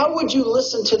 How would you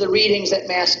listen to the readings at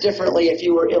Mass differently if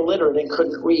you were illiterate and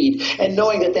couldn't read? And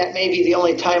knowing that that may be the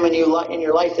only time in your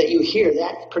life that you hear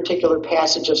that particular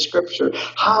passage of Scripture,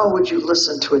 how would you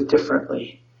listen to it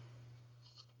differently?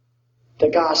 The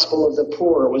gospel of the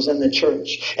poor was in the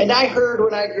church. And I heard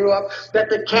when I grew up that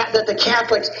the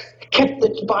Catholics kept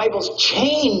the Bibles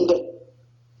chained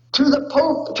to the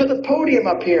Pope, to the podium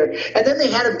up here. And then they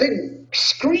had a big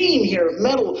screen here of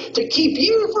metal to keep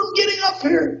you from getting up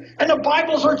here. And the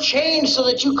Bibles were chained so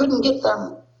that you couldn't get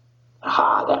them.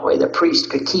 That way the priest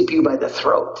could keep you by the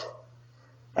throat.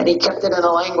 And he kept it in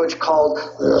a language called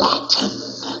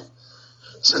Latin,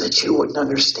 so that you wouldn't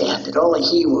understand it. Only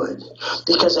he would.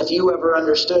 Because if you ever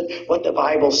understood what the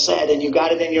Bible said and you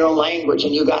got it in your own language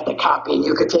and you got the copy and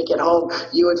you could take it home,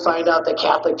 you would find out the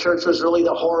Catholic Church was really the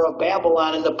whore of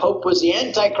Babylon and the Pope was the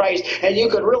Antichrist, and you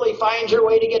could really find your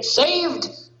way to get saved.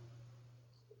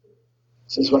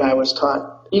 This is what I was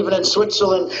taught. Even in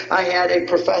Switzerland, I had a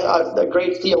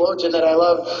great theologian that I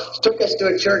love, took us to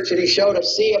a church and he showed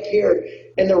us, see up here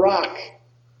in the rock,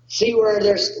 see where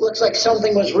looks like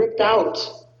something was ripped out.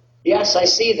 Yes, I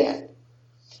see that.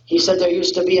 He said there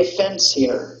used to be a fence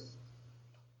here.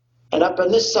 And up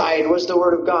on this side was the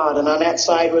Word of God, and on that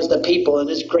side was the people, and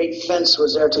this great fence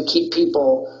was there to keep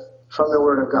people from the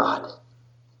Word of God.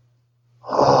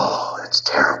 Oh, that's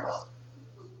terrible.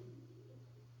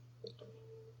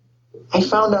 I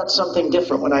found out something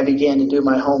different when I began to do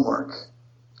my homework.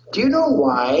 Do you know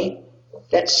why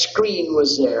that screen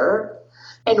was there?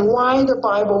 And why the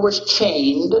Bible was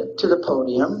chained to the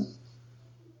podium?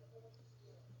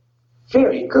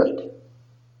 Very good.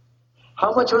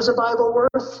 How much was a Bible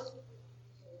worth?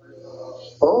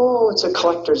 Oh, it's a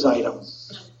collector's item.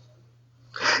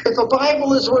 If a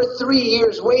Bible is worth 3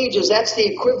 years' wages, that's the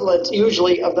equivalent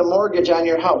usually of the mortgage on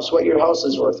your house, what your house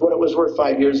is worth, what it was worth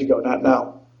 5 years ago, not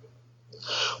now.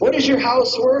 What is your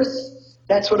house worth?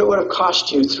 That's what it would have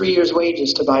cost you, 3 years'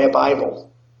 wages to buy a Bible.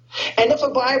 And if a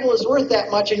Bible is worth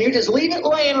that much and you just leave it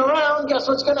laying around, guess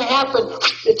what's going to happen?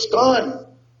 It's gone.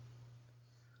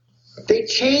 They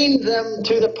chained them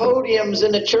to the podiums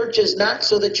in the churches not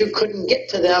so that you couldn't get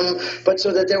to them, but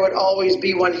so that there would always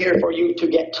be one here for you to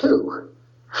get to.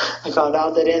 I found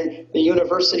out that in the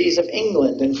universities of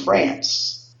England and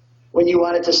France, when you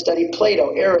wanted to study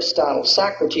Plato, Aristotle,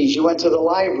 Socrates, you went to the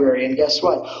library, and guess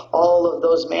what? All of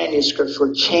those manuscripts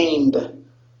were chained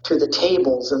to the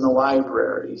tables in the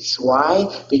libraries. Why?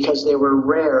 Because they were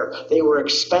rare, they were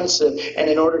expensive, and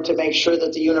in order to make sure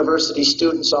that the university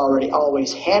students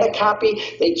always had a copy,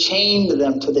 they chained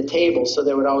them to the table so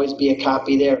there would always be a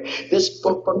copy there. This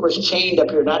book was chained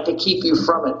up here not to keep you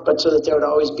from it, but so that there would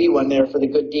always be one there for the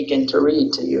good deacon to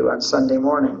read to you on Sunday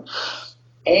morning.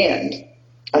 And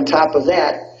on top of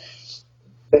that,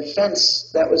 the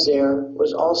fence that was there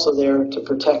was also there to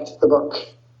protect the book.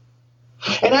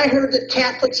 And I heard that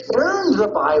Catholics burned the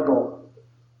Bible.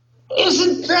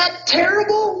 Isn't that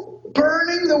terrible?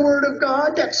 Burning the Word of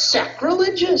God? That's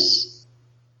sacrilegious.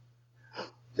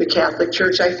 The Catholic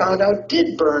Church, I found out,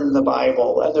 did burn the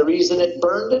Bible. And the reason it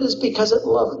burned it is because it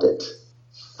loved it.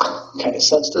 What kind of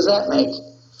sense does that make?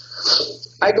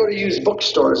 I go to used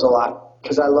bookstores a lot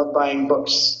because I love buying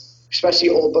books, especially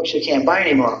old books you can't buy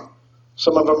anymore.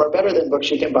 Some of them are better than books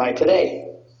you can buy today.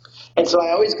 And so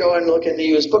I always go and look in the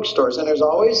used bookstores, and there's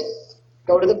always,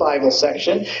 go to the Bible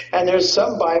section, and there's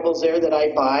some Bibles there that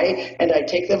I buy, and I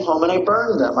take them home and I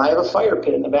burn them. I have a fire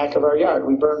pit in the back of our yard.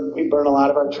 We burn a lot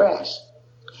of our trash.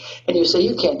 And you say,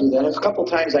 you can't do that. And a couple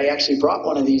times I actually brought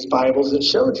one of these Bibles and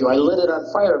showed you. I lit it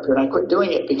on fire up here, and I quit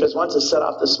doing it because once it set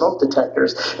off the smoke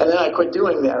detectors, and then I quit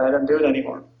doing that. I don't do it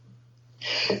anymore.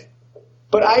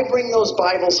 But I bring those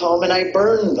Bibles home and I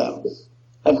burn them.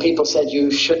 And people said, you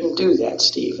shouldn't do that,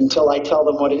 Steve, until I tell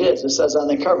them what it is. It says on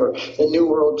the cover, the New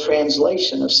World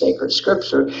Translation of Sacred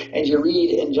Scripture. And you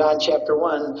read in John chapter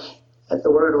 1 that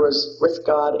the word was with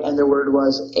God and the word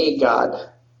was a God.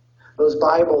 Those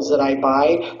Bibles that I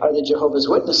buy are the Jehovah's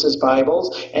Witnesses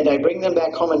Bibles, and I bring them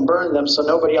back home and burn them so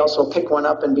nobody else will pick one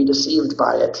up and be deceived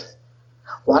by it.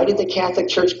 Why did the Catholic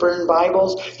Church burn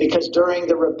Bibles? Because during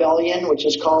the rebellion, which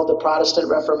is called the Protestant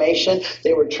Reformation,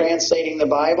 they were translating the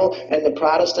Bible, and the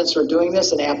Protestants were doing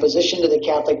this in opposition to the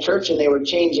Catholic Church, and they were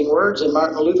changing words, and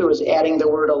Martin Luther was adding the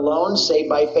word alone, saved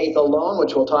by faith alone,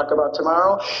 which we'll talk about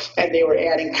tomorrow, and they were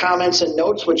adding comments and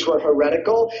notes which were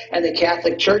heretical, and the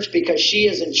Catholic Church, because she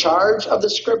is in charge of the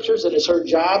Scriptures, it is her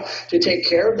job to take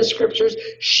care of the Scriptures,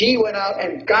 she went out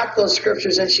and got those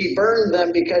Scriptures, and she burned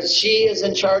them because she is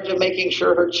in charge of making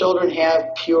sure her children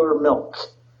have pure milk.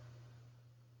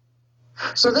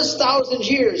 So this 1,000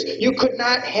 years, you could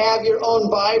not have your own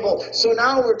Bible. So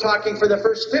now we're talking for the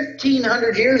first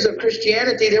 1,500 years of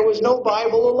Christianity, there was no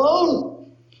Bible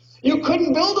alone. You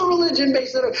couldn't build a religion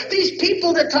based on it. These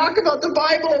people that talk about the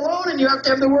Bible alone and you have to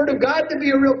have the Word of God to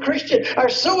be a real Christian are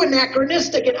so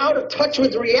anachronistic and out of touch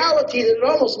with reality that it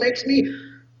almost makes me,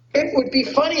 it would be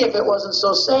funny if it wasn't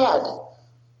so sad.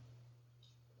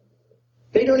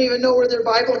 They don't even know where their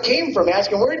Bible came from.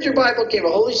 Ask them, where did your Bible came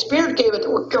from? The Holy Spirit gave it.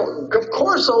 Of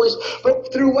course, Holy Spirit.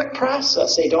 But through what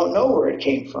process? They don't know where it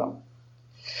came from.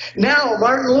 Now,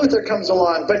 Martin Luther comes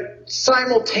along, but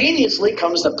simultaneously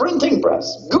comes the printing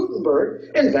press.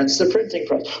 Gutenberg invents the printing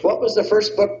press. What was the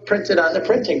first book printed on the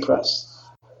printing press?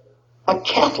 A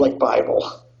Catholic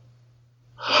Bible.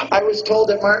 I was told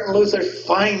that Martin Luther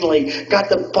finally got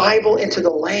the Bible into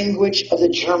the language of the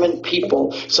German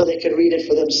people so they could read it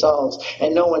for themselves.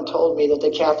 And no one told me that the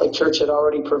Catholic Church had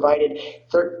already provided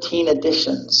 13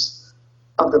 editions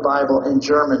of the Bible in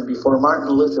German before Martin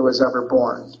Luther was ever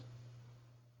born.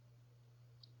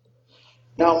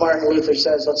 Now Martin Luther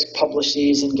says, let's publish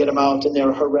these and get them out, and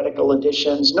they're heretical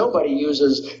editions. Nobody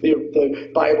uses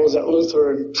the Bibles that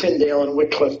Luther and Tyndale and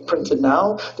Wycliffe printed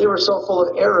now. They were so full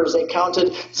of errors, they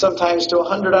counted sometimes to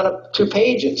 100 on 2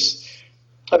 pages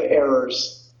of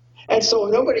errors. And so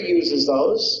nobody uses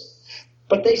those.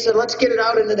 But they said, let's get it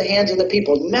out into the hands of the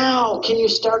people. Now, can you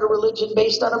start a religion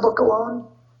based on a book alone?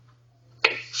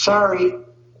 Sorry.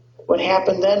 What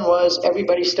happened then was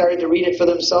everybody started to read it for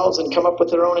themselves and come up with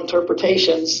their own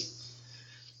interpretations.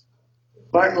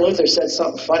 Martin Luther said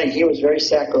something funny. He was very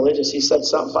sacrilegious. He said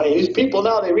something funny. These people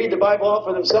now, they read the Bible all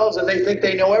for themselves and they think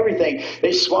they know everything.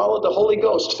 They swallowed the Holy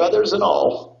Ghost, feathers and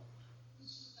all.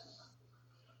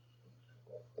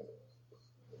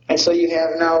 And so you have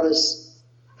now this,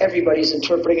 everybody's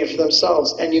interpreting it for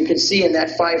themselves. And you can see in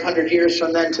that 500 years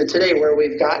from then to today where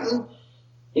we've gotten.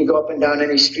 You go up and down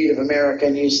any street of America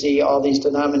and you see all these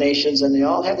denominations and they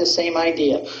all have the same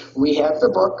idea. We have the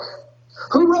book.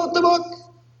 Who wrote the book?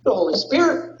 The Holy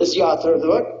Spirit is the author of the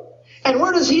book. And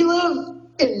where does he live?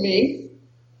 In me.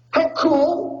 How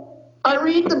cool. I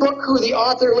read the book who the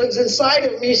author lives inside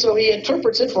of me, so he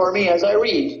interprets it for me as I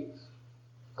read.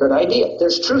 Good idea.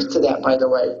 There's truth to that, by the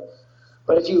way.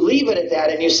 But if you leave it at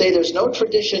that and you say there's no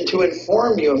tradition to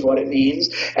inform you of what it means,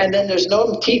 and then there's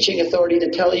no teaching authority to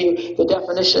tell you the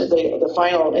definition, the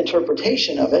final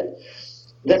interpretation of it,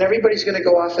 then everybody's going to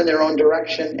go off in their own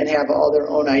direction and have all their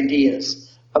own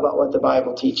ideas about what the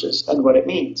Bible teaches and what it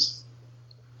means.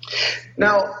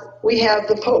 Now, we have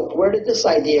the Pope. Where did this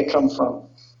idea come from?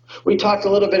 We talked a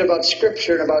little bit about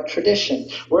Scripture and about tradition.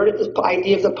 Where did the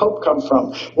idea of the Pope come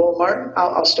from? Well,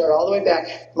 I'll start all the way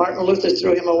back. Martin Luther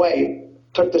threw him away.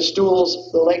 Took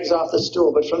the legs off the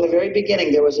stool. But from the very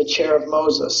beginning, there was a chair of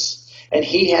Moses. And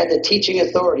he had the teaching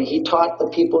authority. He taught the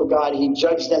people of God. He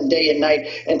judged them day and night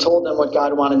and told them what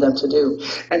God wanted them to do.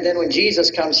 And then when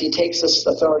Jesus comes, he takes this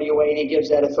authority away and he gives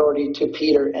that authority to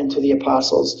Peter and to the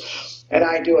apostles. And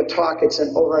I do a talk. It's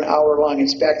over an hour long.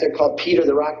 It's back there called Peter,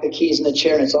 the Rock, the Keys, and the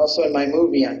Chair. And it's also in my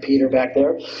movie on Peter back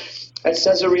there. At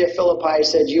Caesarea Philippi,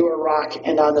 said, you are a rock,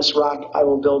 and on this rock I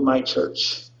will build my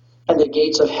church. And the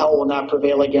gates of hell will not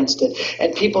prevail against it.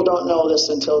 And people don't know this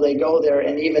until they go there.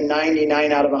 And even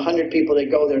 99 out of 100 people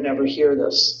that go there never hear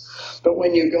this. But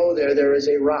when you go there, there is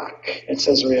a rock at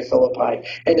Caesarea Philippi.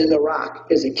 And in the rock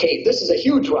is a cave. This is a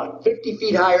huge rock, 50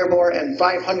 feet high or more and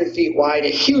 500 feet wide, a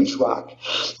huge rock.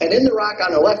 And in the rock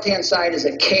on the left-hand side is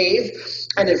a cave.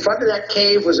 And in front of that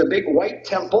cave was a big white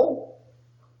temple.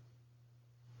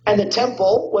 And the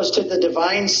temple was to the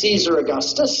divine Caesar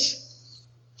Augustus.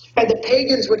 And the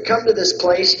pagans would come to this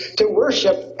place to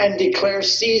worship and declare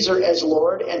Caesar as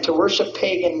Lord and to worship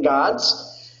pagan gods.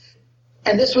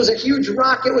 And this was a huge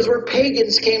rock. It was where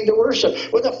pagans came to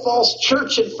worship with a false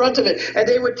church in front of it. And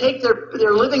they would take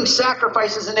their living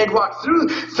sacrifices and they'd walk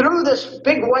through this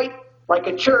big white, like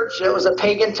a church. It was a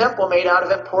pagan temple made out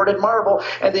of imported marble.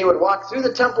 And they would walk through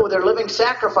the temple with their living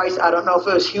sacrifice. I don't know if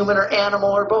it was human or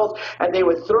animal or both. And they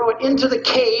would throw it into the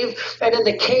cave. And in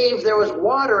the cave there was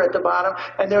water at the bottom.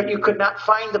 And there you could not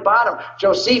find the bottom.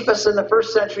 Josephus in the 1st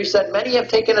century said, many have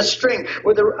taken a string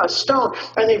with a stone.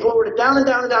 And they've lowered it down and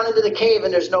down and down into the cave.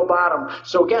 And there's no bottom.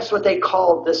 So guess what they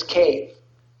called this cave?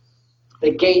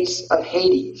 The gates of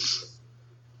Hades.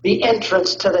 The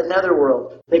entrance to the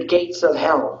netherworld. The gates of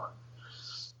hell.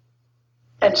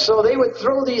 And so they would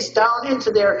throw these down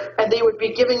into there, and they would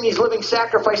be giving these living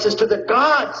sacrifices to the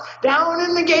gods down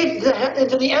in the gate,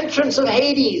 into the entrance of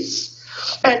Hades.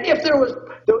 And if there was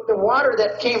the water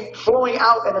that came flowing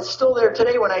out, and it's still there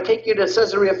today when I take you to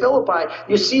Caesarea Philippi,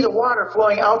 you see the water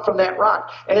flowing out from that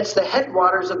rock. And it's the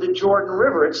headwaters of the Jordan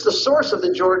River. It's the source of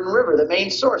the Jordan River, the main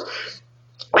source.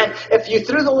 And if you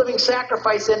threw the living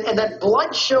sacrifice in and then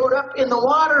blood showed up in the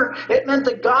water, it meant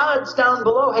the gods down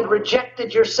below had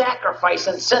rejected your sacrifice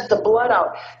and sent the blood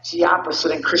out. It's the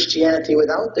opposite in Christianity.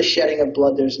 Without the shedding of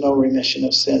blood, there's no remission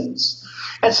of sins.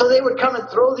 And so they would come and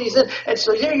throw these in. And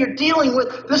so there you're dealing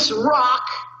with this rock,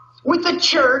 with the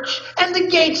church, and the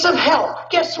gates of hell.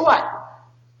 Guess what?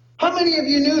 How many of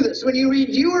you knew this? When you read,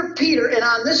 you are Peter, and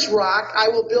on this rock I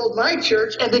will build my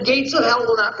church, and the gates of hell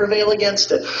will not prevail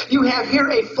against it. You have here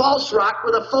a false rock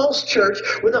with a false church,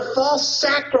 with a false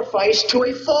sacrifice to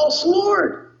a false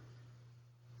Lord.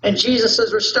 And Jesus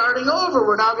says we're starting over.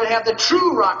 We're now going to have the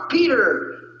true rock,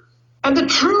 Peter, and the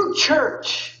true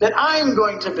church that I'm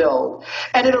going to build.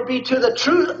 And it'll be to a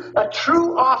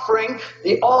true offering,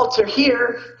 the altar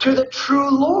here, to the true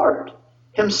Lord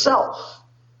himself.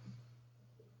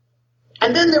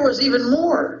 And then there was even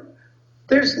more.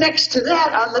 There's next to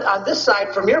that, on this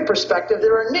side, from your perspective,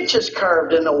 there are niches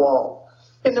carved in the wall,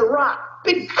 in the rock.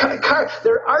 Big carved.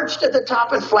 They're arched at the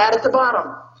top and flat at the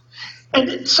bottom.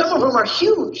 And some of them are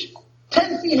huge,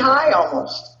 10 feet high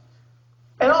almost.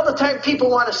 And all the time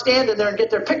people want to stand in there and get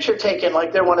their picture taken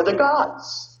like they're one of the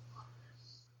gods.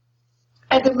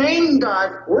 And the main god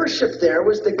worshipped there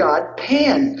was the god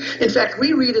Pan. In fact,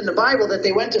 we read in the Bible that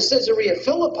they went to Caesarea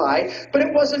Philippi, but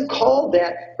it wasn't called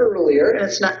that earlier, and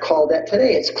it's not called that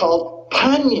today. It's called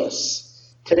Panias.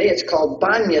 Today it's called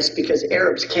Banyas because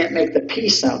Arabs can't make the P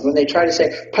sound. When they try to say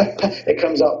P, it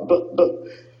comes out B,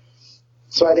 B.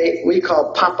 So we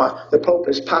call Papa. The Pope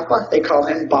is Papa. They call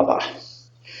him Baba.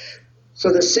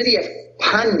 So the city of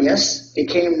Panias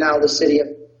became now the city of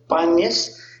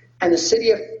Banyas. And the city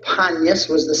of Panias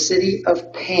was the city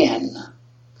of Pan.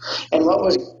 And what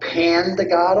was Pan the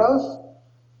god of?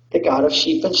 The god of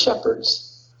sheep and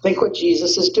shepherds. Think what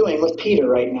Jesus is doing with Peter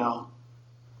right now.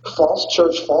 False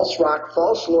church, false rock,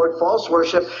 false Lord, false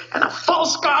worship, and a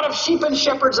false god of sheep and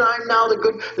shepherds. I'm now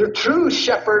the true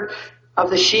shepherd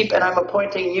of the sheep, and I'm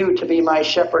appointing you to be my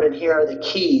shepherd. And here are the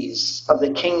keys of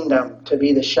the kingdom to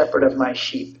be the shepherd of my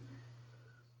sheep.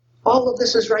 All of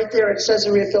this is right there at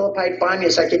Caesarea Philippi,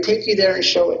 Banyas. I could take you there and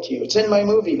show it to you. It's in my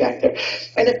movie back there.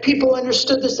 And if people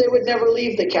understood this, they would never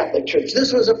leave the Catholic Church.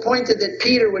 This was appointed that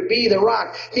Peter would be the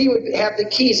rock. He would have the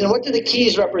keys. And what do the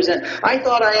keys represent? I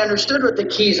thought I understood what the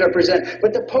keys represent.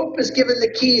 But the Pope is given the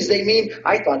keys.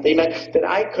 I thought they meant that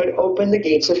I could open the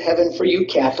gates of heaven for you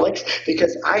Catholics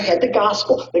because I had the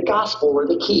gospel. The gospel were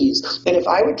the keys. And if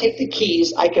I would take the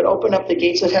keys, I could open up the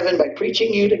gates of heaven by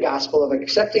preaching you the gospel of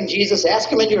accepting Jesus, ask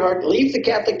him in your heart, leave the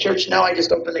Catholic Church, now I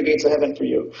just open the gates of heaven for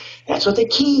you. That's what the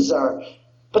keys are.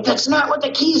 But that's not what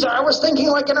the keys are. I was thinking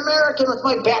like an American with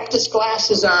my Baptist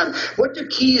glasses on. What do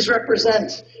keys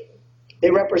represent?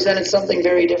 They represented something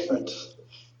very different.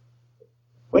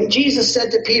 When Jesus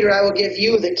said to Peter, I will give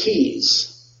you the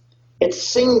keys, it's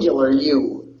singular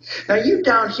you. Now you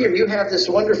down here, you have this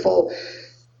wonderful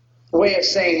way of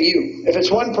saying you. If it's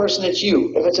one person, it's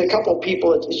you. If it's a couple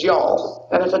people, it's y'all.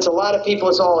 And if it's a lot of people,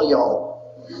 it's all y'all.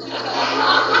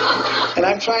 And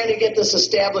I'm trying to get this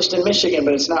established in Michigan,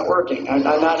 but it's not working. I'm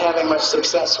not having much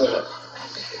success with it.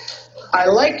 I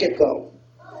like it, though.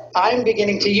 I'm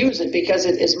beginning to use it because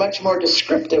it is much more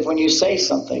descriptive when you say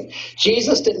something.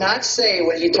 Jesus did not say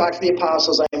when he talked to the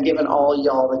apostles, I'm giving all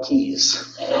y'all the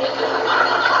keys.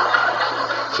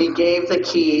 He gave the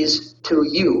keys to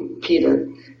you, Peter.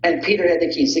 And Peter had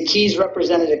the keys. The keys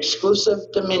represented exclusive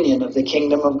dominion of the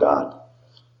kingdom of God.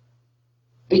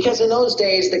 Because in those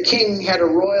days, the king had a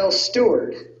royal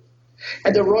steward.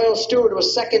 And the royal steward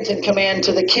was second in command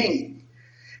to the king.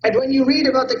 And when you read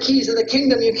about the keys of the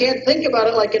kingdom, you can't think about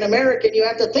it like an American. You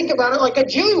have to think about it like a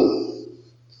Jew.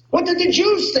 What did the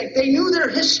Jews think? They knew their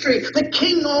history. The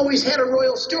king always had a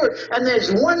royal steward. And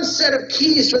there's one set of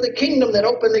keys for the kingdom that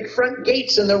opened the front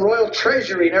gates and the royal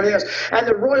treasury and everything else. And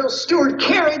the royal steward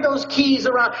carried those keys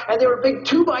around. And they were big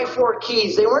 2x4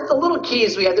 keys. They weren't the little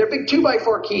keys we had. They were big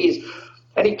 2x4 keys.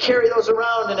 And he carried those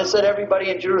around, and it said everybody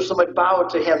in Jerusalem would bow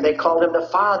to him. They called him the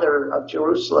Father of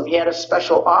Jerusalem. He had a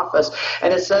special office.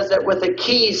 And it says that with the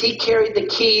keys, he carried the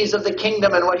keys of the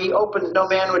kingdom, and what he opened, no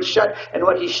man would shut, and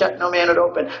what he shut, no man would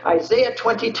open. Isaiah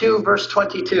 22, verse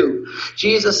 22.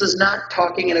 Jesus is not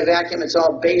talking in a vacuum. It's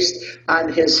all based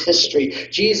on his history.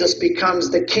 Jesus becomes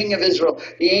the king of Israel.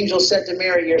 The angel said to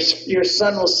Mary, your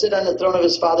son will sit on the throne of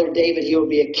his father David. He will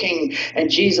be a king. And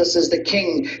Jesus is the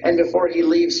king. And before he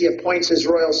leaves, he appoints his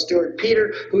royal steward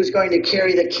Peter, who is going to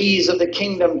carry the keys of the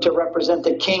kingdom to represent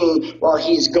the king while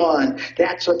he's gone.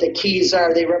 That's what the keys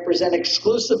are. They represent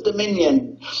exclusive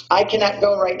dominion. I cannot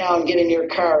go right now and get in your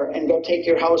car and go take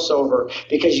your house over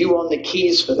because you own the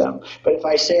keys for them. But if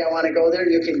I say I want to go there,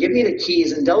 you can give me the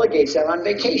keys and delegate. Say, I'm on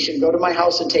vacation. Go to my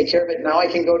house and take care of it. Now I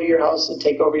can go to your house and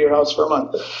take over your house for a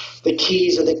month. The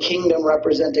keys of the kingdom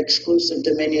represent exclusive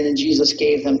dominion, and Jesus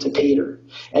gave them to Peter.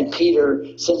 And Peter,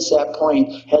 since that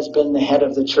point, has been the head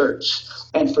of the church.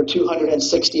 And for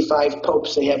 265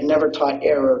 popes, they have never taught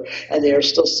error, and they are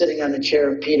still sitting on the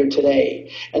chair of Peter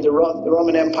today. And the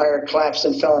Roman Empire collapsed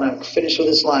and fell, and I'm finished with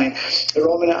this line.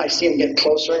 I see him getting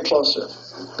closer and closer.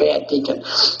 Bad deacon.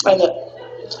 And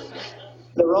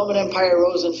the Roman Empire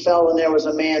rose and fell, and there was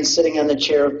a man sitting on the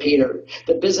chair of Peter.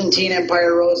 The Byzantine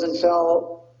Empire rose and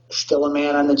fell. Still a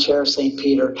man on the chair of St.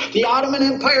 Peter. The Ottoman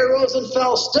Empire rose and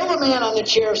fell. Still a man on the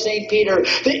chair of St. Peter.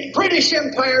 The British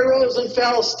Empire rose and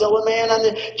fell. Still a man on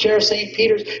the chair of St.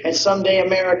 Peter's. And someday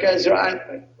America's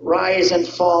rise and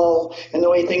fall. And the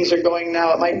way things are going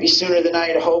now, it might be sooner than I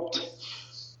had hoped.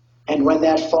 And when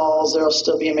that falls, there will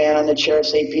still be a man on the chair of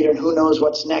St. Peter. And who knows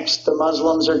what's next, the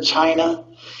Muslims or China?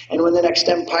 And when the next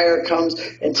empire comes,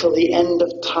 until the end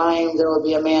of time, there will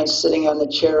be a man sitting on the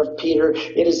chair of Peter.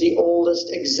 It is the oldest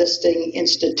existing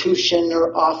institution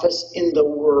or office in the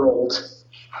world.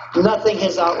 Nothing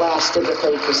has outlasted the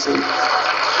papacy.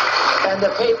 And the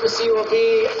papacy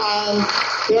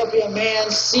there'll be a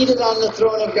man seated on the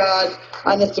throne of God,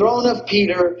 on the throne of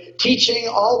Peter, teaching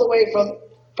all the way from...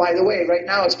 By the way, right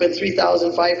now it's been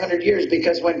 3,500 years,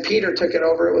 because when Peter took it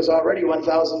over, it was already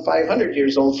 1,500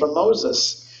 years old from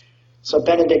Moses. So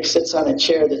Benedict sits on a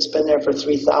chair that's been there for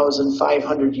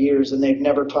 3,500 years, and they've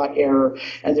never taught error.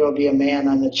 And there will be a man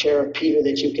on the chair of Peter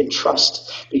that you can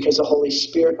trust, because the Holy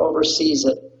Spirit oversees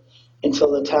it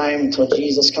until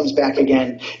Jesus comes back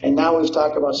again. And now we've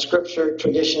talked about Scripture,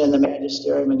 tradition, and the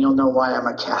magisterium, and you'll know why I'm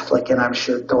a Catholic, and I'm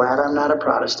sure glad I'm not a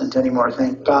Protestant anymore.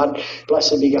 Thank God.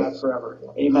 Blessed be God forever.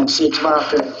 Amen. See you tomorrow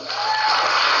afternoon.